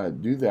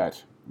do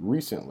that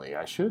recently.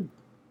 I should,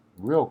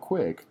 real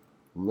quick,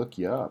 look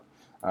you up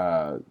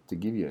to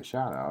give you a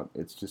shout out.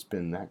 It's just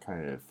been that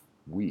kind of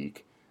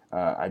week.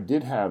 I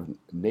did have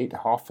Nate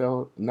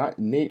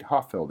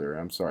Hoffelder.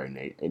 I'm sorry,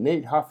 Nate.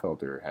 Nate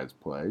Hoffelder has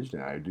pledged,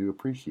 and I do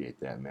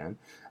appreciate that, man.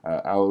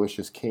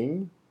 Aloysius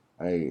King,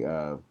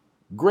 a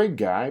great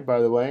guy, by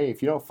the way.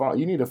 If you don't follow,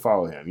 you need to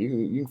follow him.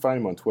 You can find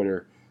him on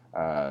Twitter.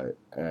 I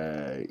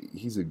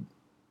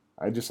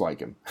just like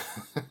him.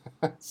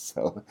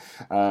 So,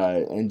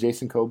 and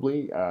Jason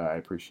Cobley, I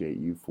appreciate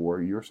you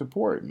for your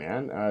support,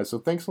 man. So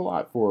thanks a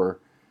lot for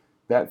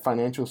that.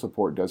 Financial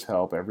support does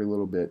help. Every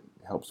little bit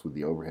helps with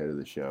the overhead of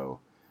the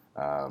show.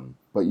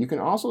 But you can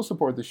also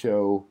support the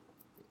show.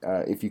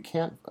 If you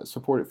can't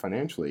support it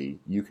financially,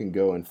 you can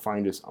go and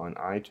find us on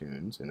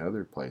iTunes and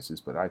other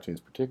places, but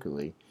iTunes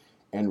particularly,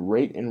 and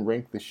rate and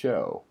rank the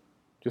show.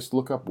 Just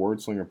look up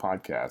Wordslinger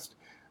Podcast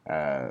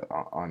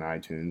on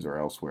iTunes or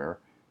elsewhere.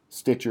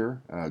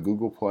 Stitcher,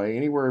 Google Play,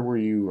 anywhere where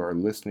you are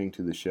listening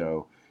to the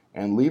show,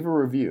 and leave a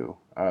review.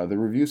 The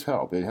reviews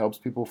help. It helps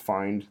people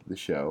find the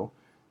show.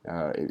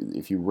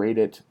 If you rate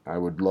it, I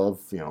would love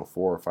 4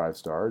 or 5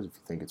 stars if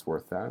you think it's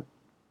worth that.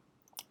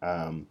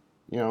 And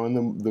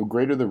the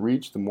greater the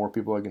reach, the more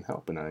people I can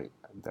help, and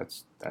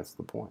that's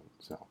the point.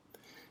 So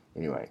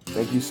anyway,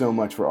 thank you so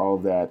much for all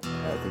of that.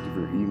 Thank you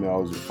for your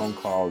emails, your phone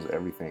calls,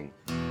 everything.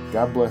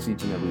 God bless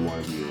each and every one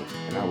of you,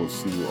 and I will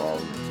see you all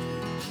next week.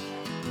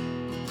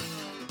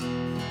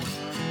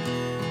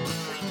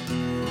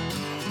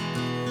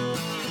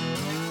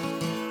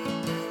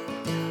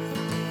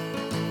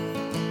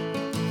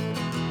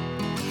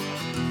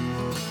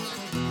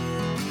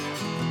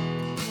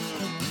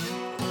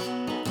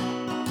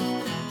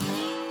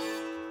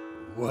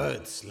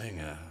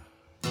 Wordslinger.